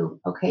to,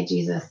 okay,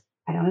 Jesus,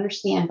 I don't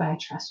understand, but I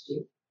trust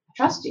you. I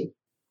trust you.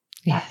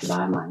 That's the Yes.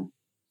 bottom line.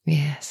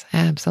 Yes,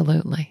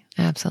 absolutely.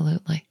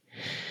 Absolutely.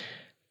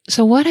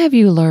 So what have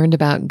you learned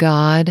about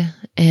God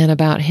and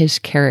about his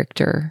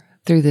character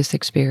through this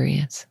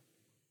experience?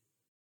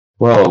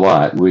 Well, a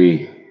lot.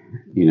 We,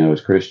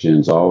 as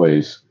Christians,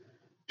 always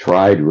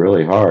tried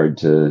really hard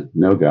to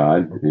know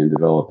God and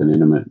develop an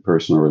intimate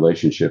personal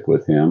relationship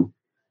with him,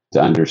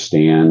 to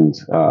understand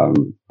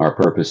our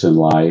purpose in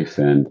life,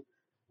 and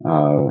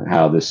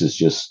how this is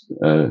just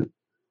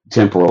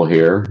temporal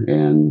here,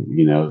 and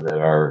that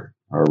our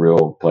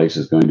real place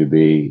is going to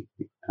be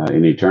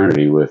in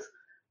eternity with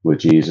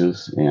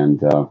Jesus, and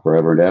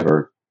forever and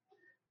ever.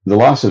 The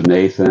loss of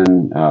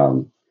Nathan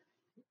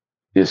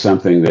is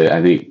something that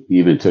I think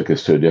even took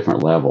us to a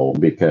different level,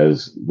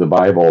 because the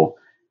Bible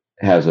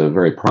has a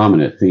very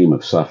prominent theme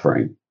of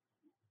suffering.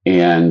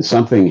 And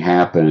something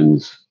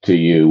happens to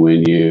you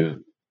when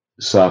you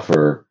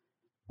suffer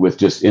with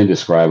just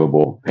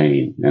indescribable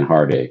pain and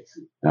heartache,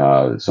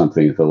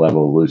 something at the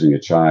level of losing a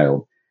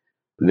child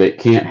that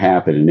can't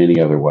happen in any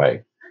other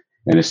way.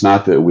 And it's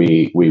not that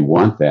we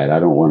want that. I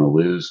don't want to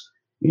lose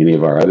any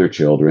of our other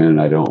children, and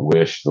I don't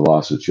wish the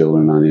loss of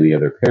children on any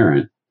other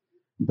parent.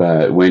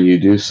 But when you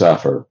do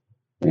suffer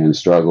and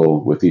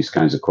struggle with these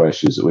kinds of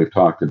questions that we've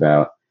talked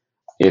about,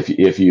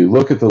 if you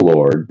look at the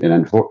Lord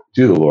and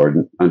to the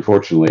Lord,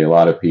 unfortunately, a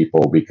lot of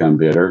people become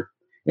bitter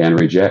and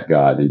reject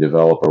God and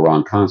develop a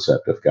wrong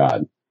concept of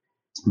God.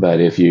 But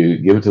if you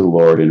give it to the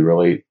Lord and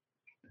really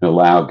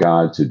allow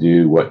God to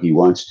do what he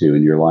wants to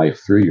in your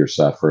life through your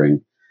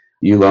suffering,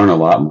 you learn a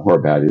lot more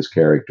about his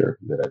character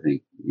that I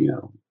think,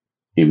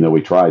 even though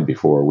we tried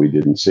before, we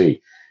didn't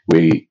see.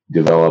 We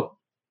develop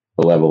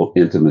a level of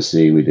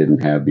intimacy we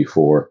didn't have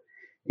before.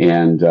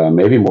 And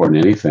maybe more than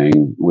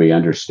anything, we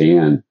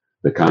understand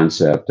the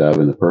concept of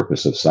and the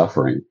purpose of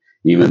suffering.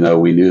 Even though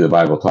we knew the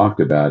Bible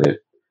talked about it,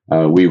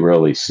 we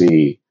really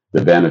see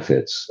the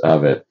benefits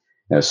of it.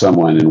 As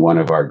someone in one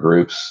of our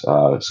groups,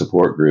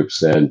 support groups,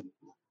 said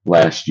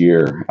last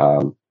year,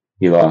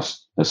 he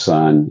lost a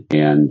son,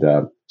 and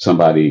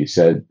somebody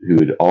said who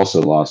had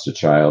also lost a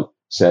child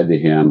said to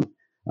him,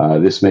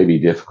 this may be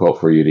difficult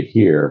for you to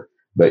hear,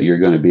 but you're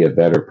going to be a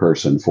better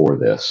person for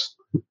this.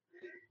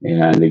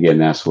 And again,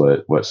 that's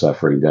what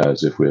suffering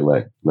does if we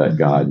let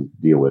God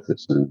deal with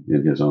us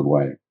in his own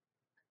way.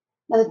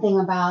 Another thing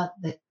about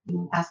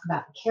you ask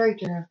about the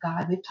character of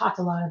God, we've talked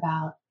a lot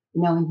about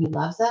knowing he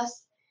loves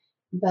us,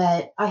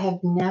 but I have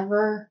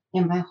never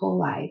in my whole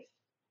life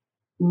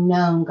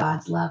known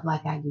God's love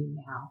like I do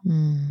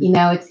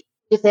now. It's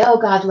you say, oh,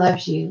 God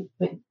loves you,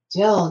 but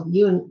Jill,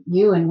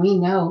 you and we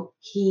know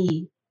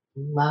he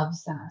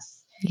loves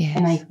us. Yes.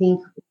 And I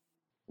think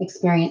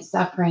experience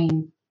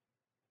suffering,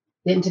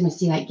 the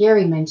intimacy like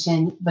Gary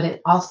mentioned, but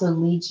it also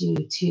leads you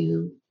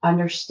to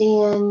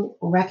understand,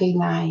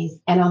 recognize,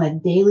 and on a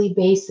daily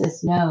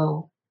basis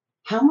know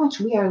how much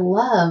we are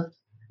loved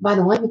by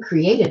the one who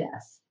created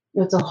us.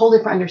 It's a whole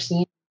different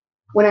understanding.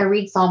 When I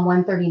read Psalm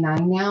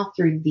 139 now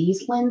through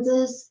these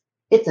lenses,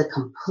 it's a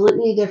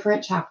completely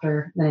different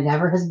chapter than it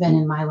ever has been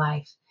in my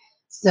life.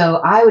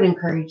 So I would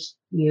encourage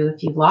you,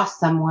 if you've lost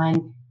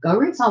someone, go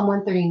read Psalm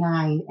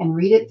 139 and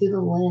read it through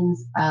the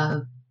lens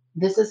of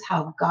this is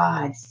how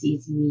God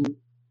sees me.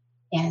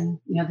 And,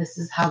 this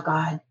is how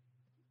God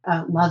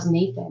loves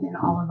Nathan and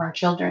all of our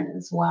children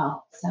as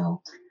well.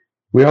 So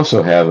we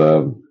also have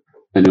a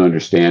new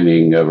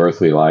understanding of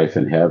earthly life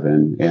in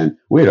heaven. And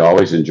we had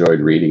always enjoyed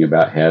reading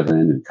about heaven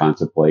and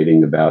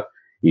contemplating about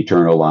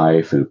eternal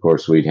life. And of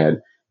course, we'd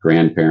had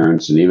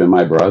grandparents, and even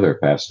my brother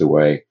passed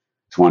away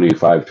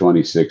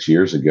 26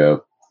 years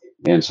ago.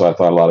 And so I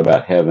thought a lot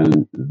about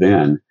heaven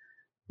then.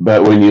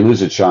 But when you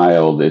lose a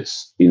child,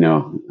 it's,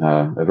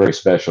 a very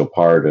special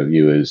part of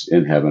you is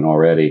in heaven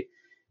already.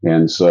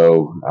 And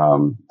so,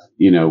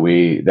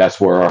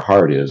 that's where our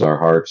heart is. Our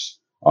hearts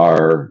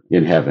are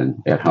in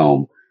heaven at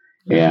home.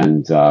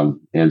 And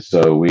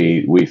so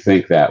we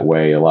think that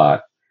way a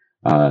lot.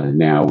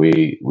 Now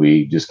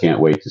we just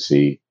can't wait to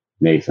see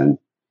Nathan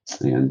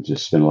and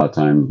just spend a lot of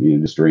time,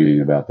 just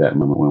dreaming about that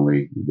moment when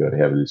we go to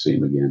heaven and see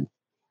him again.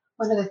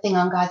 One other thing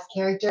on God's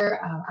character,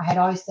 I had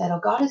always said, oh,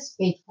 God is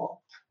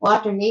faithful. Well,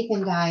 after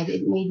Nathan died,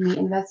 it made me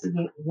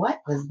investigate,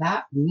 what does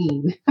that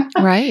mean?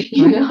 Right.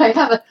 I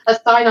have a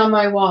sign on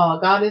my wall,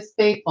 God is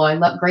faithful. I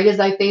love Great is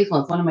Thy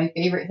Faithfulness, one of my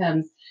favorite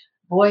hymns.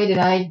 Boy, did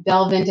I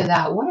delve into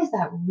that. What does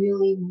that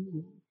really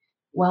mean?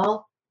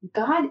 Well,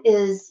 God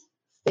is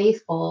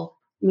faithful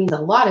means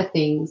a lot of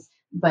things,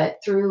 but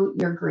through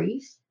your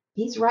grief,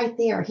 he's right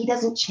there. He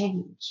doesn't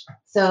change.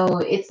 So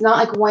it's not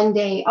like one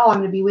day, oh, I'm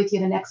going to be with you,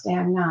 the next day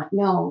I'm not.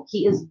 No,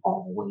 he is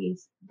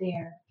always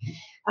there.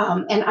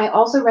 And I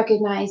also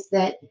recognize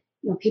that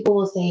people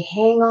will say,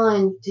 hang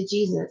on to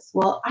Jesus.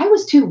 Well, I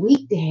was too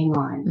weak to hang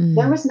on.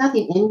 There was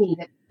nothing in me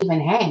that could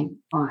even hang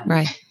on.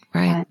 Right.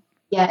 And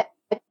yet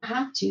I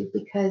have to,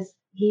 because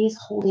he's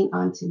holding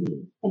on to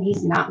me and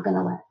he's not going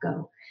to let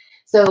go.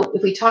 So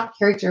if we talk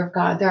character of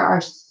God, there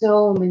are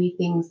so many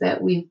things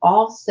that we've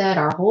all said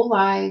our whole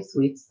lives.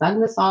 We've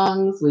sung the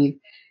songs, we've,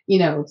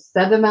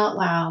 said them out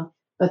loud,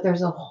 but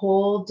there's a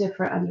whole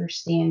different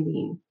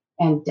understanding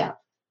and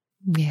depth.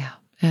 Yeah,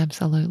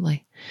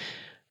 absolutely.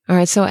 All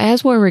right. So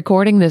as we're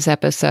recording this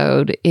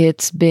episode,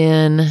 it's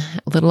been a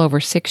little over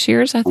 6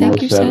 years, I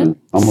think said.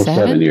 Almost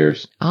 7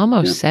 years.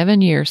 Almost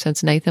 7 years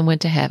since Nathan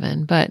went to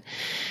heaven. But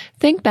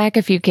think back,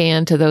 if you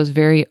can, to those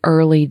very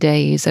early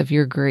days of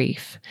your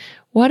grief.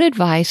 What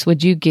advice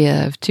would you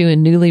give to a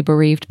newly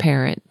bereaved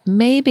parent,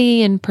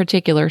 maybe in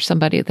particular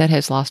somebody that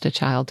has lost a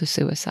child to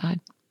suicide?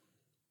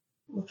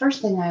 The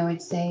first thing I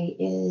would say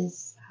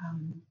is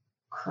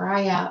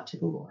cry out to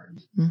the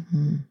Lord.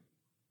 Mm-hmm.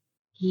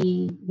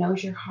 He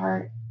knows your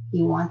heart.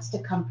 He wants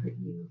to comfort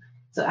you.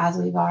 So as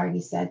we've already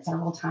said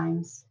several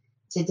times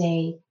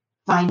today,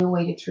 find a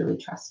way to truly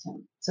trust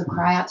him. So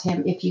cry out to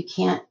him. If you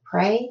can't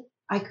pray,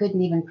 I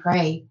couldn't even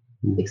pray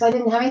because I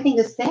didn't have anything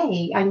to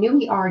say. I knew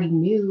he already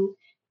knew.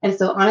 And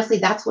so honestly,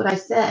 that's what I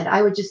said.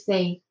 I would just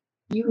say,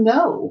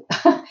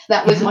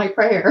 that was my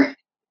prayer,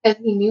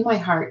 because he knew my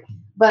heart.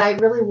 But I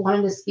really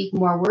wanted to speak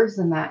more words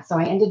than that. So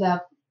I ended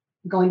up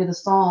going to the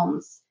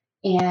Psalms,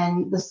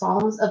 and the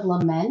Psalms of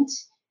lament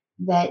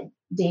that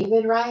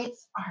David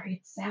writes are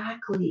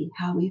exactly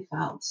how we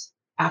felt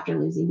after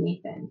losing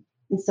Nathan.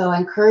 And so I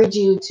encourage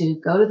you to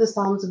go to the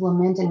Psalms of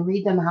lament and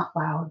read them out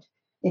loud.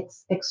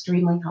 It's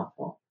extremely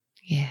helpful.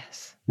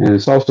 Yes. And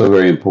it's also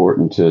very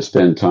important to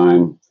spend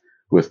time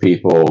with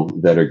people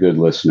that are good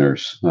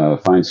listeners.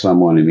 Find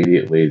someone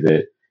immediately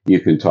that you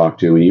can talk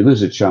to. When you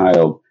lose a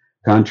child,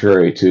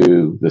 contrary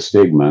to the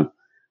stigma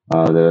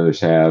that others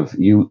have,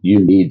 you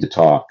need to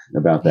talk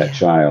about that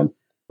child.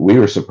 we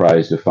were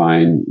surprised to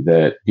find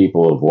that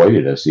people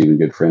avoided us, even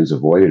good friends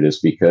avoided us,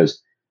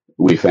 because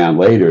we found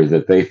later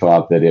that they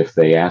thought that if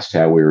they asked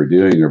how we were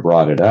doing or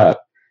brought it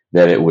up,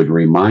 that it would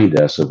remind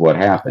us of what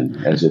happened,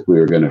 as if we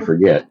were going to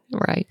forget.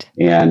 Right.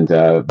 And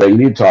but you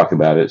need to talk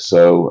about it.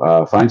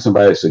 So find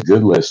somebody that's a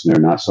good listener,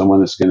 not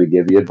someone that's going to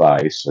give you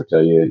advice or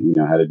tell you, you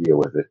know, how to deal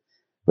with it,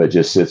 but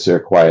just sits there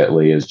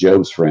quietly, as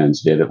Job's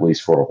friends did, at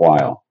least for a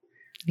while.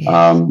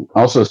 Yes.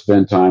 Also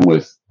spend time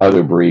with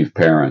other bereaved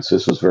parents.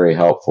 This was very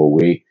helpful.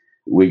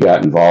 We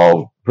got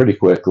involved pretty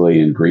quickly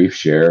in Grief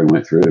Share and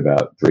went through it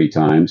about 3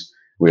 times.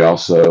 We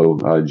also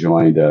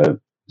joined a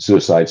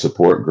suicide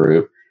support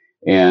group,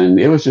 and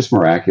it was just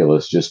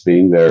miraculous just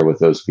being there with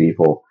those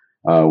people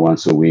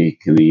once a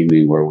week in the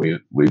evening, where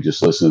we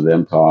just listen to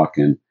them talk,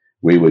 and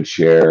we would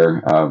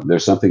share.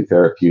 There's something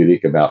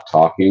therapeutic about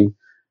talking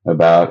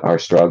about our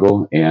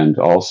struggle, and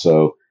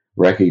also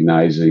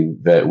recognizing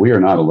that we are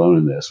not alone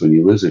in this. When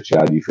you lose a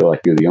child, you feel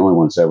like you're the only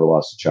one that's ever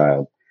lost a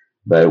child.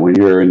 But when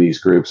you're in these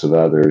groups of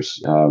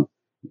others,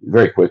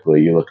 very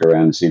quickly you look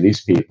around and see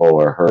these people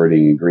are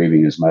hurting and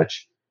grieving as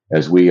much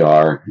as we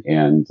are,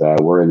 and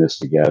we're in this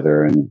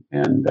together,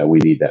 and we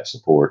need that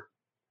support.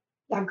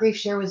 Yeah, Grief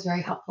Share was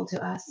very helpful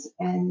to us.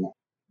 And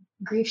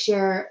Grief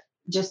Share,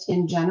 just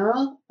in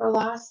general for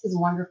loss, is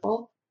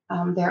wonderful.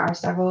 There are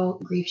several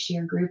Grief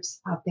Share groups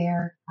out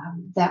there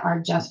that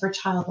are just for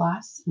child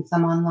loss, and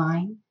some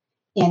online.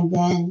 And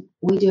then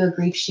we do a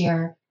Grief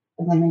Share,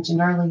 as I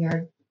mentioned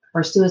earlier,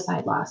 for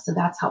suicide loss. So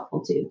that's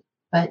helpful too.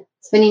 But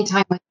spending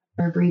time with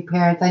your bereaved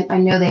parents, I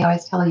know they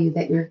always tell you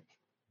that you're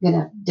going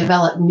to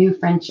develop new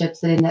friendships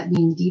that end up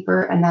being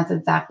deeper. And that's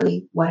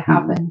exactly what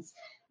happens.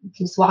 You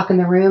can just walk in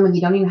the room and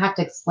you don't even have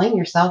to explain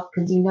yourself,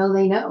 because you know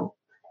they know.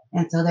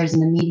 And so there's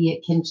an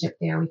immediate kinship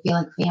there. We feel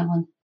like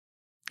family.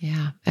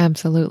 Yeah,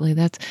 absolutely.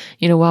 That's,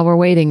 While We're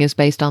Waiting is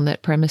based on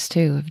that premise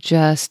too, of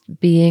just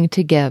being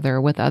together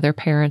with other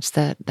parents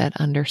that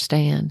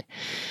understand.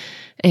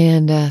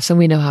 And so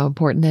we know how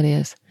important that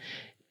is.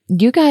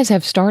 You guys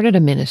have started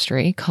a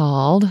ministry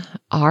called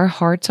Our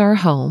Hearts Are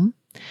Home.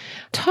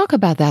 Talk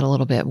about that a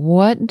little bit.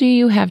 What do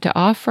you have to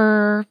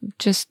offer?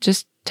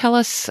 Just tell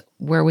us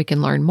where we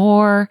can learn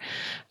more.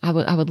 I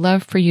would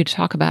love for you to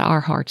talk about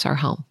Our Hearts Are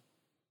Home.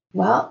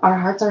 Well,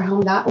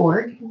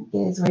 ourheartsaregehome.org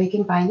is where you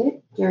can find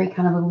it. Gary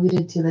kind of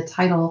alluded to the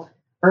title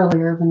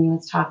earlier when he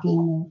was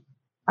talking.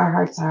 Our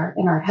hearts are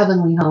in our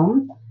heavenly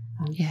home.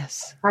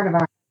 Yes. Part of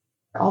our,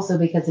 also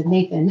because of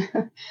Nathan,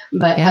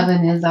 but Yeah.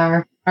 heaven is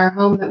our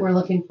home that we're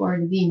looking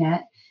forward to being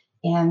at.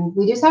 And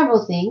we do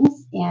several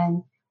things.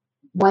 And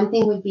one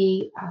thing would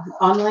be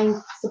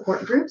online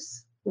support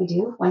groups. We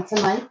do once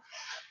a month.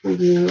 We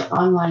do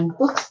online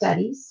book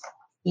studies,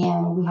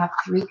 and we have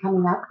 3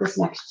 coming up this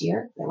next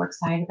year that we're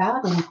excited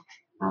about. And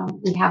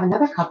we have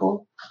another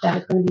couple that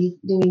are going to be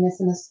doing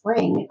this in the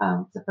spring.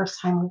 It's the first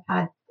time we've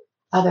had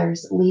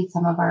others lead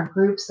some of our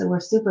groups, so we're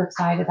super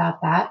excited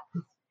about that.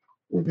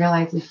 We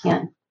realize we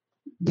can't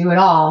do it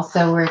all,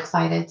 so we're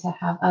excited to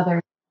have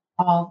others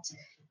involved.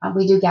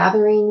 We do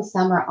gatherings.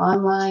 Some are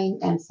online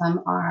and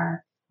some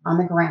are on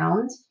the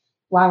ground.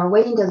 While We're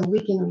Waiting does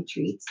weekend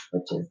retreats,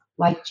 which is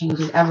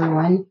life-changing,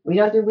 everyone. We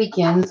don't do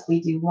weekends,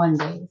 we do one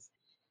days.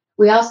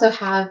 We also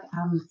have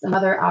some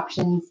other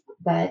options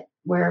that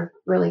we're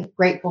really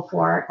grateful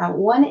for.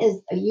 One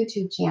is a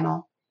YouTube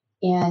channel,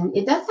 and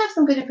it does have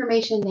some good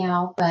information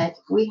now, but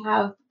we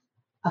have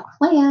a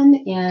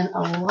plan and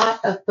a lot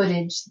of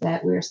footage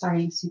that we're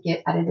starting to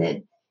get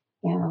edited.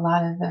 And a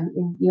lot of them,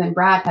 and you and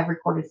Brad have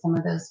recorded some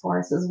of those for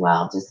us as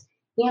well, just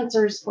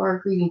answers for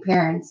grieving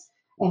parents.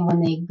 And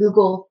when they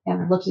Google and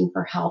are looking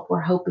for help,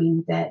 we're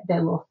hoping that they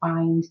will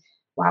find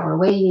While We're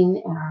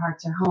Waiting and Our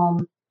Hearts Are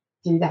Home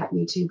through that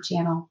YouTube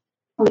channel.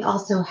 We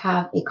also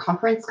have a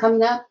conference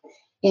coming up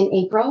in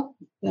April,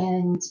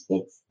 and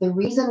it's the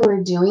reason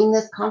we're doing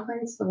this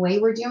conference the way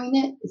we're doing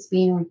it. It's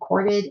being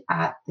recorded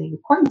at the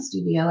recording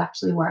studio,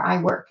 actually, where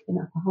I work in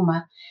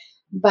Oklahoma.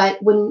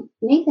 But when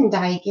Nathan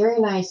died, Gary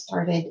and I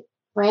started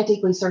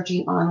frantically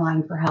searching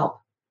online for help.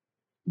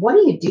 What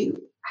do you do?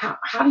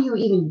 How do you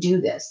even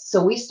do this?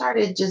 So we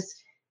started just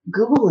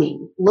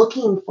Googling,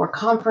 looking for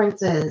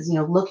conferences,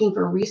 looking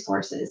for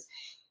resources.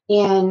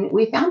 And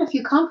we found a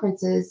few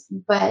conferences,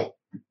 but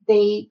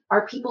they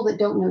are people that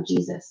don't know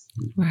Jesus.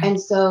 Right.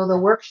 And so the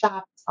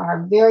workshops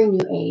are very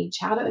new age,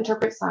 how to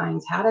interpret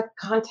signs, how to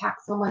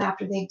contact someone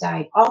after they've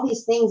died, all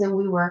these things. And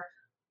we were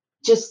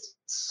just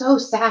so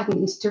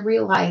saddened to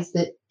realize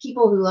that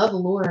people who love the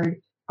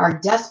Lord are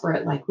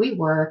desperate like we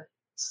were,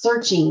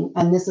 searching,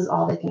 and this is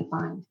all they can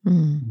find.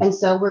 And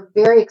so we're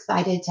very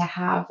excited to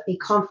have a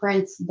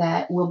conference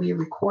that will be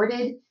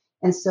recorded.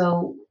 And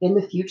so in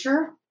the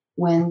future,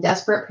 when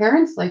desperate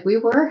parents like we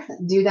were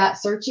do that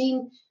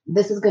searching,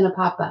 this is going to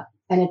pop up,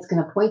 and it's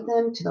going to point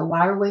them to the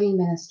While We're Waiting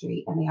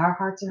ministry and the Our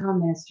Hearts Are Home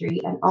ministry.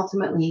 And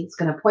ultimately, it's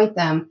going to point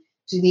them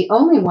to the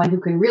only one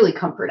who can really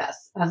comfort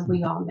us, as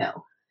we all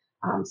know.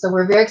 So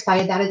we're very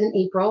excited. That is in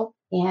April,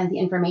 and the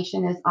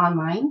information is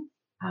online.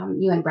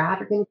 You and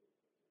Brad are going to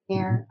be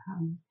there.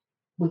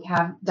 We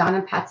have Don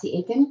and Patsy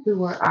Aiken, who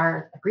were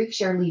our Grief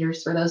Share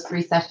leaders for those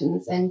 3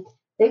 sessions, and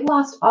they've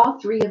lost all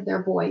three of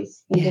their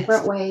boys in Yes.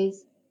 different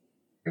ways,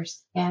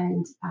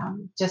 and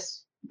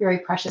just very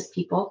precious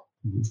people.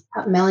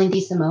 Melanie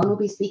DeSimone will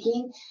be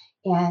speaking,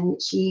 and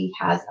she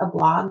has a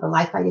blog, The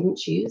Life I Didn't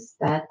Choose,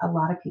 that a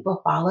lot of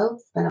people follow.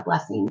 It's been a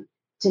blessing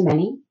to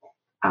many.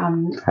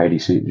 Heidi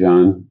St.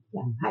 John.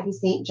 Yeah, Heidi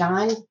St.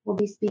 John will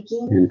be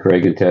speaking. And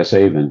Craig and Tess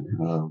Avon.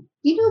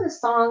 You know the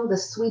song, The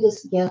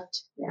Sweetest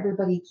Gift, that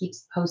everybody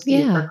keeps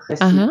posting for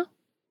Christmas? Uh-huh.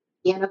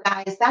 Piano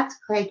Guys, that's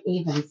Craig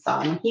Avon's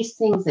song, and he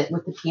sings it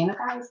with the Piano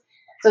Guys.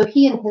 So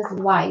he and his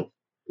wife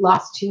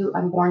lost two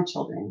unborn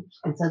children,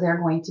 and so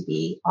they're going to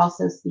be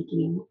also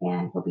speaking,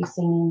 and he'll be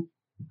singing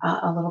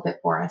a little bit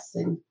for us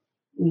and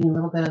leading a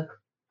little bit of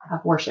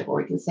worship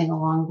where we can sing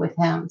along with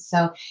him.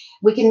 So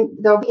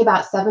there'll be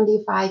about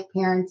 75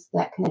 parents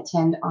that can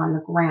attend on the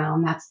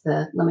ground. That's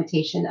the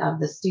limitation of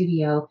the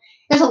studio.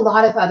 There's a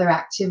lot of other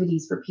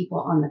activities for people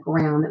on the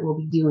ground that we'll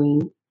be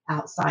doing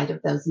outside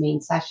of those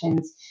main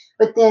sessions,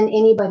 but then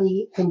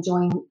anybody can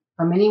join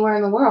from anywhere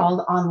in the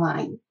world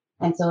online.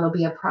 And so it'll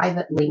be a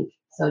private link.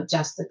 So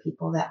just the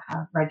people that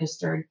have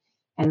registered,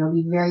 and it'll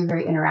be very,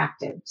 very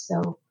interactive.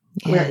 So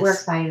we're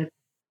excited.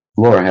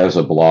 Laura has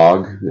a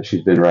blog that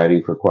she's been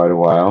writing for quite a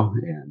while,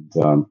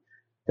 and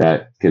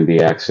that can be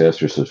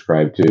accessed or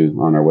subscribed to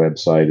on our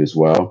website as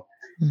well.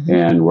 Mm-hmm.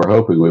 And we're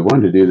hoping, we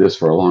wanted to do this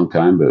for a long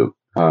time,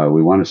 but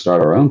we want to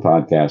start our own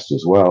podcast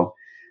as well.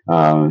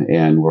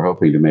 And we're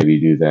hoping to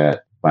maybe do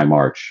that by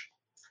March.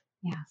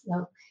 Yeah,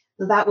 so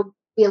that will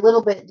be a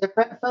little bit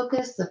different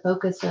focus. The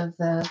focus of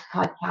the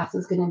podcast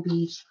is going to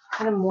be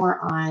kind of more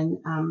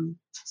on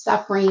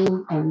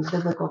suffering and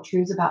biblical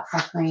truths about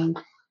suffering.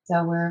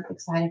 So we're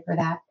excited for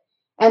that.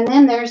 And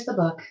then there's the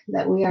book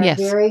that we are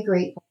very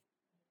grateful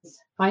is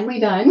finally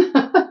done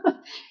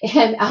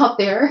and out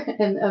there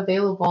and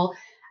available.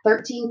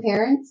 13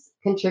 parents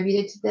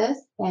contributed to this,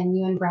 and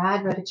you and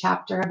Brad wrote a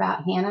chapter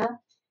about Hannah.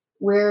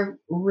 We're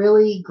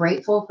really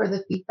grateful for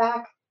the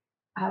feedback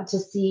to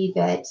see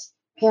that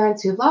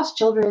parents who've lost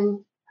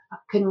children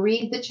can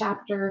read the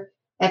chapter.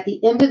 At the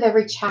end of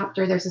every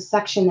chapter, there's a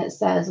section that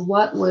says,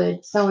 what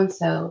would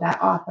so-and-so,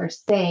 that author,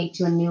 say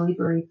to a newly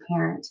bereaved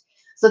parent?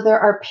 So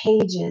there are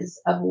pages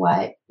of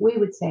what we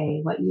would say,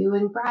 what you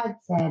and Brad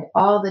said,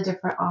 all the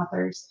different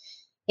authors.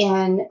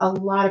 And a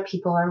lot of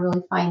people are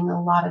really finding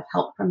a lot of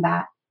help from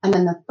that. And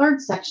then the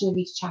third section of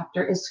each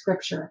chapter is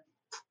scripture.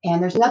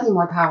 And there's nothing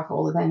more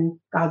powerful than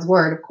God's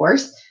word, of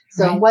course.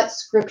 So what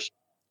scripture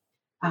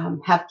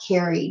have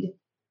carried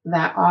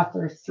that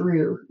author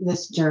through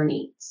this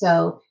journey?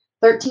 So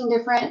 13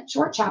 different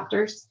short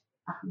chapters,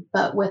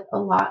 but with a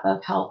lot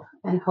of help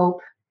and hope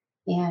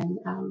and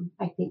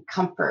I think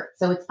comfort.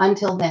 So it's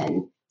Until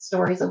Then,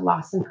 Stories of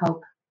Loss and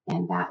Hope,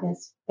 and that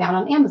is found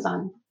on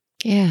Amazon.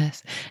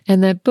 Yes.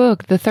 And the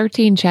book, the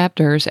 13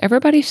 chapters,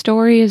 everybody's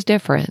story is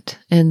different.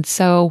 And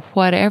so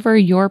whatever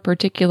your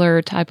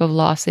particular type of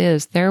loss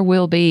is, there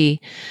will be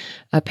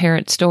a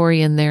parent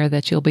story in there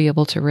that you'll be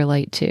able to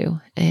relate to.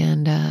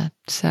 And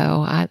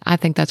so I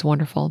think that's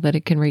wonderful that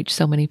it can reach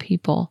so many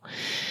people.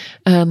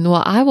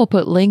 Well, I will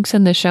put links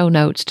in the show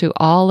notes to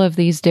all of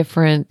these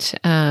different,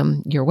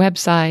 your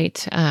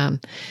website.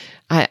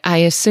 I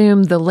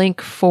assume the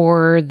link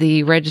for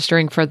the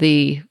registering for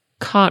the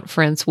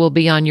conference will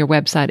be on your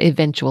website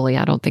eventually.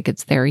 I don't think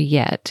it's there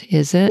yet,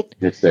 is it?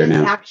 It's there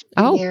now. It's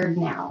actually there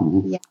now.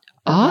 Mm-hmm. Yeah.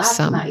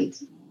 Awesome. Last night.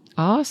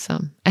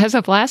 Awesome. As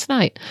of last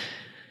night.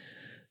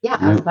 Yeah,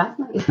 as of last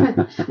night.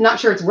 I'm not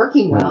sure it's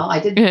working well. I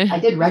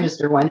did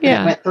register once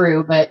and it went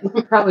through, but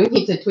probably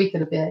need to tweak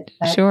it a bit.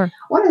 But sure.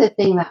 One of the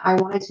things that I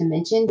wanted to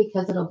mention,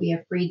 because it'll be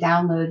a free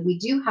download, we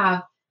do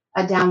have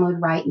a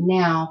download right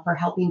now for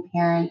helping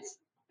parents,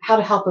 how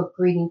to help a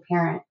grieving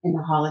parent in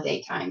the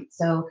holiday time.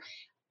 So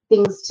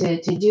things to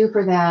do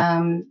for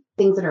them,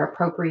 things that are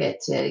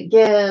appropriate to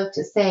give,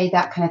 to say,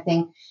 that kind of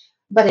thing.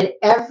 But at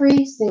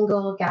every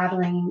single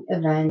gathering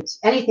event,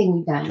 anything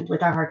we've done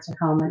with Our Hearts at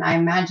Home, and I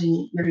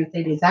imagine you're going to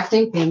say the exact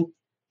same thing,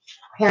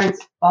 parents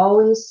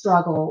always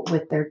struggle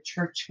with their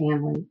church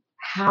family.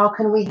 How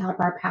can we help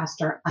our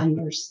pastor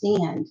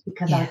understand?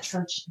 Because our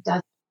church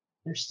doesn't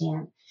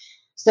understand.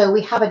 So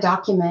we have a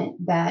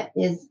document that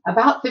is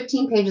about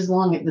 15 pages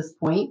long at this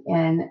point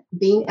and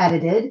being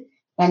edited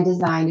and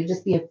designed to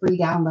just be a free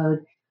download.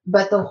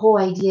 But the whole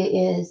idea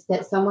is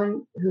that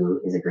someone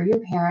who is a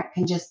grieving parent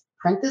can just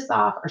print this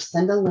off or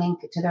send a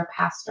link to their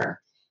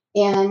pastor.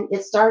 And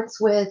it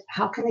starts with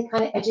how can they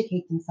kind of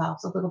educate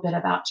themselves a little bit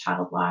about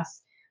child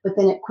loss, but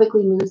then it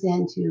quickly moves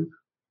into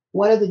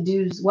what are the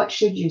do's, what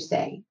should you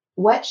say?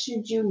 What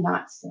should you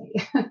not say?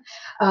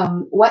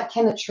 What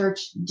can the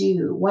church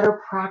do? What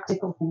are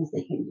practical things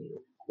they can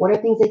do? What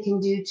are things they can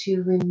do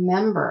to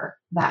remember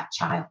that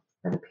child,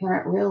 or the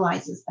parent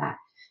realizes that?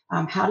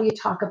 How do you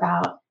talk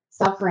about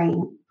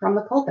suffering from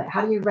the pulpit?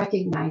 How do you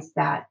recognize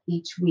that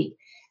each week?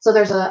 So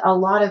there's a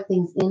lot of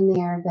things in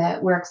there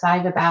that we're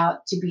excited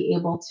about to be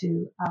able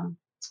to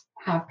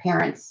have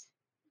parents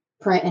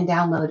print and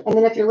download. And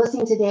then if you're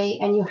listening today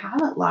and you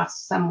haven't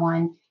lost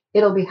someone,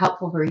 it'll be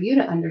helpful for you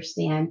to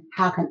understand,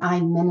 how can I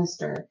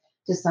minister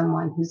to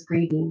someone who's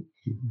grieving?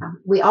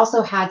 We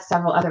also had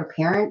several other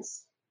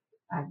parents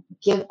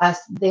give us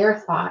their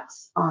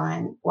thoughts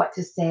on what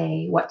to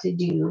say, what to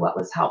do, what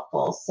was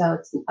helpful. So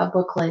it's a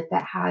booklet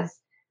that has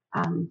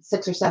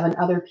 6 or 7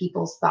 other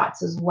people's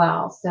thoughts as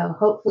well. So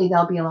hopefully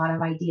there'll be a lot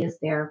of ideas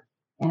there.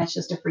 And it's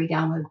just a free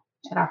download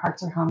at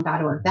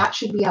ourheartsaretehome.org. That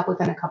should be up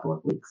within a couple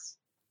of weeks.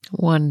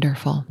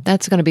 Wonderful.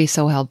 That's going to be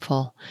so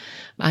helpful.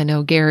 I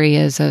know, Gary,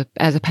 as a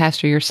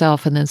pastor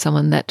yourself and then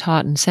someone that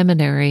taught in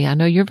seminary, I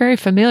know you're very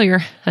familiar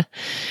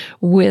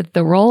with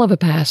the role of a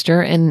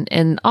pastor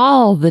and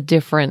all the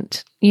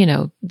different,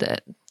 the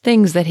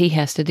things that he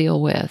has to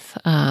deal with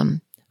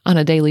on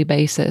a daily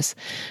basis,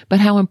 but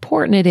how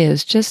important it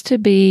is just to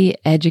be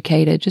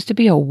educated, just to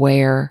be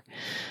aware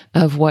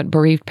of what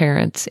bereaved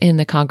parents in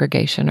the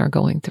congregation are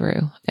going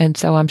through. And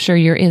so I'm sure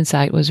your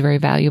insight was very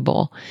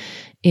valuable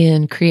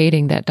in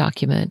creating that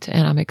document.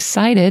 And I'm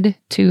excited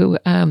to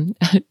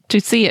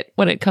see it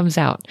when it comes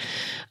out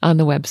on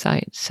the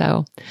website.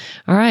 So,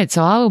 all right.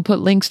 So I will put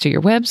links to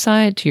your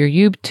website, to your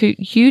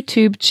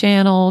YouTube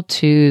channel,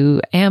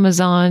 to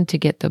Amazon to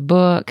get the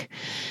book,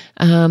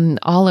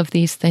 all of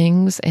these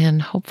things.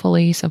 And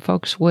hopefully some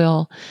folks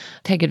will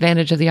take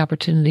advantage of the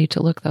opportunity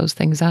to look those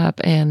things up.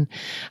 And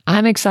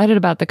I'm excited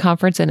about the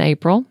conference in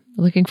April.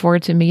 Looking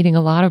forward to meeting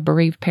a lot of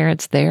bereaved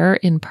parents there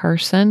in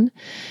person.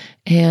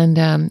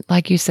 And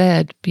like you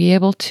said, be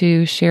able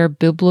to share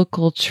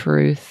biblical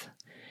truth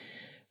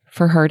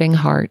for hurting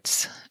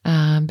hearts,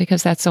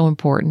 because that's so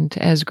important.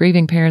 As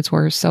grieving parents,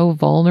 we're so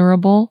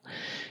vulnerable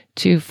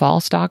to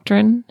false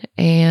doctrine.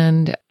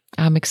 And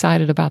I'm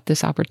excited about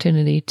this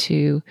opportunity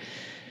to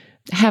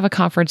have a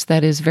conference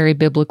that is very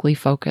biblically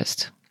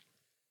focused.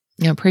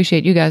 I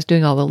appreciate you guys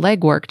doing all the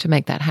legwork to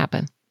make that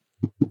happen.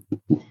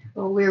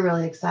 Well, we're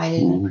really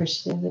excited and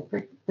appreciative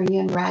for you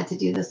and Brad to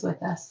do this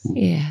with us.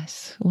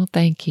 Yes. Well,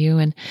 thank you.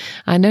 And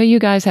I know you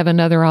guys have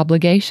another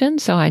obligation,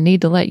 so I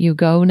need to let you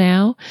go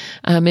now.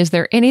 Is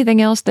there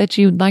anything else that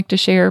you'd like to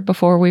share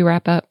before we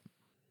wrap up?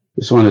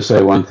 Just want to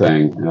say one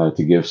thing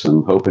to give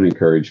some hope and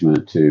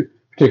encouragement to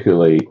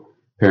particularly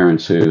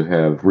parents who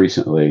have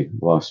recently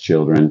lost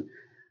children.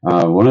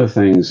 One of the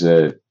things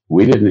that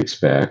we didn't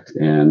expect,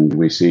 and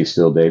we see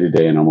still day to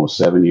day and almost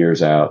 7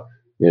 years out,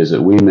 is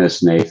that we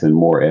miss Nathan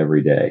more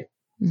every day.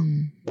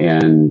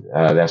 And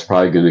that's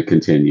probably going to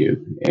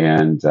continue.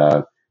 And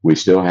we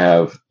still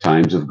have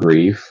times of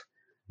grief.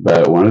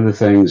 But one of the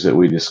things that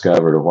we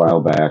discovered a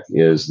while back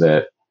is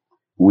that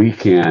we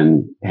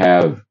can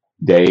have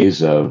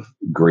days of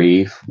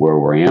grief where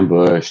we're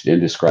ambushed,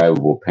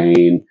 indescribable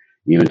pain,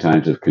 even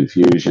times of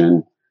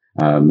confusion,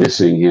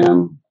 missing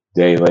him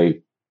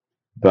daily.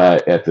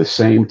 But at the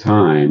same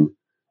time,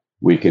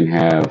 we can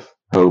have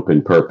hope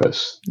and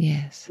purpose.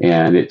 Yes.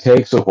 And it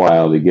takes a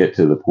while to get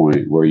to the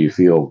point where you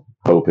feel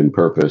hope and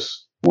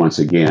purpose once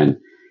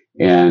again.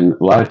 And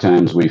a lot of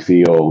times we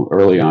feel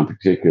early on,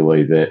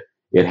 particularly, that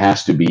it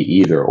has to be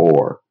either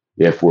or.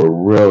 If we're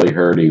really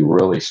hurting,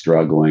 really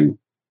struggling,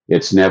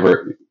 it's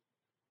never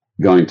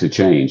going to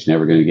change,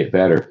 never going to get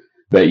better.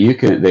 But you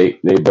can, they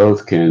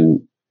both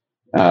can,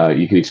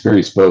 you can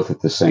experience both at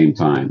the same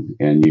time,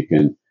 and you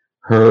can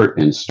hurt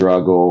and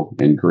struggle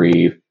and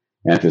grieve,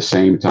 and at the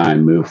same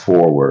time move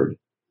forward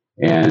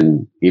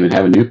and even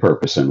have a new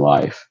purpose in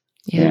life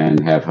and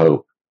have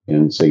hope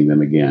in seeing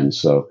them again.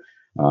 So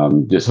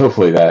just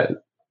hopefully that,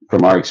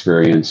 from our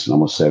experience,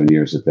 almost 7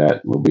 years,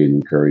 that will be an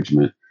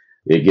encouragement.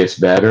 It gets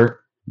better,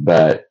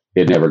 but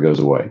it never goes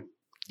away.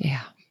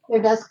 Yeah.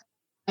 There does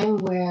come a time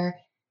where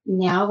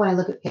now when I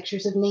look at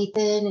pictures of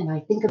Nathan and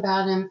I think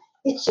about him,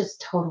 it's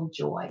just total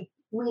joy.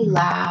 We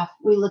laugh,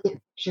 we look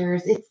at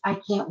pictures. I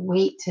can't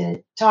wait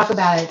to talk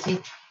about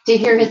it, to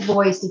hear his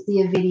voice, to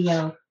see a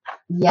video.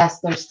 Yes,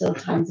 there's still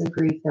times of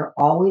grief. There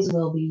always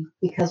will be,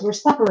 because we're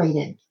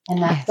separated,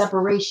 and that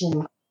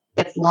separation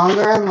gets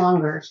longer and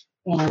longer,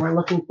 and we're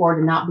looking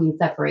forward to not being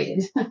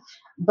separated.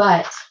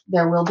 But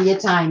there will be a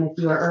time, if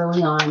you are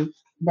early on,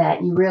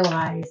 that you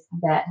realize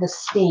that the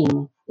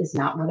sting is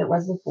not what it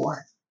was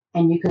before.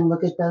 And you can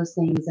look at those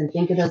things and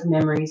think of those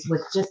memories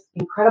with just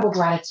incredible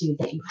gratitude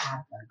that you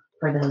have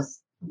for those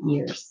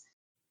years.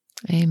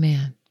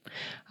 Amen.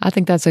 I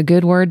think that's a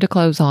good word to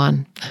close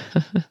on.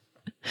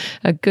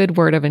 A good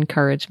word of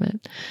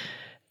encouragement.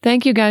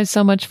 Thank you guys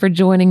so much for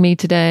joining me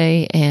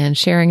today and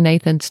sharing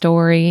Nathan's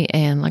story.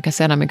 And like I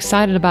said, I'm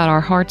excited about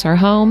Our Hearts, Our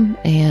Home,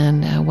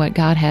 and what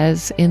God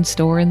has in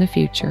store in the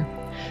future.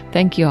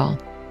 Thank you all.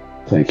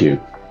 Thank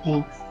you.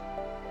 Thanks.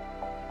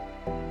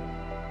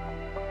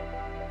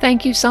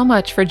 Thank you so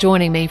much for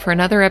joining me for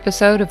another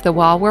episode of the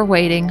While We're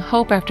Waiting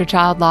Hope After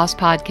Child Loss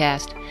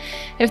podcast.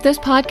 If this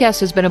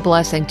podcast has been a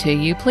blessing to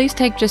you, please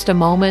take just a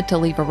moment to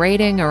leave a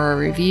rating or a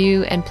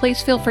review, and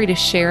please feel free to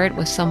share it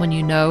with someone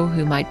you know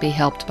who might be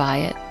helped by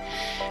it.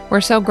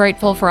 We're so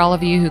grateful for all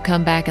of you who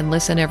come back and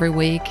listen every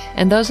week,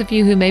 and those of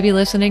you who may be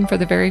listening for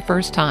the very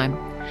first time.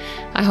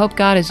 I hope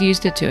God has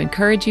used it to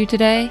encourage you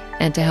today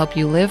and to help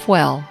you live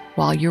well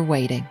while you're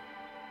waiting.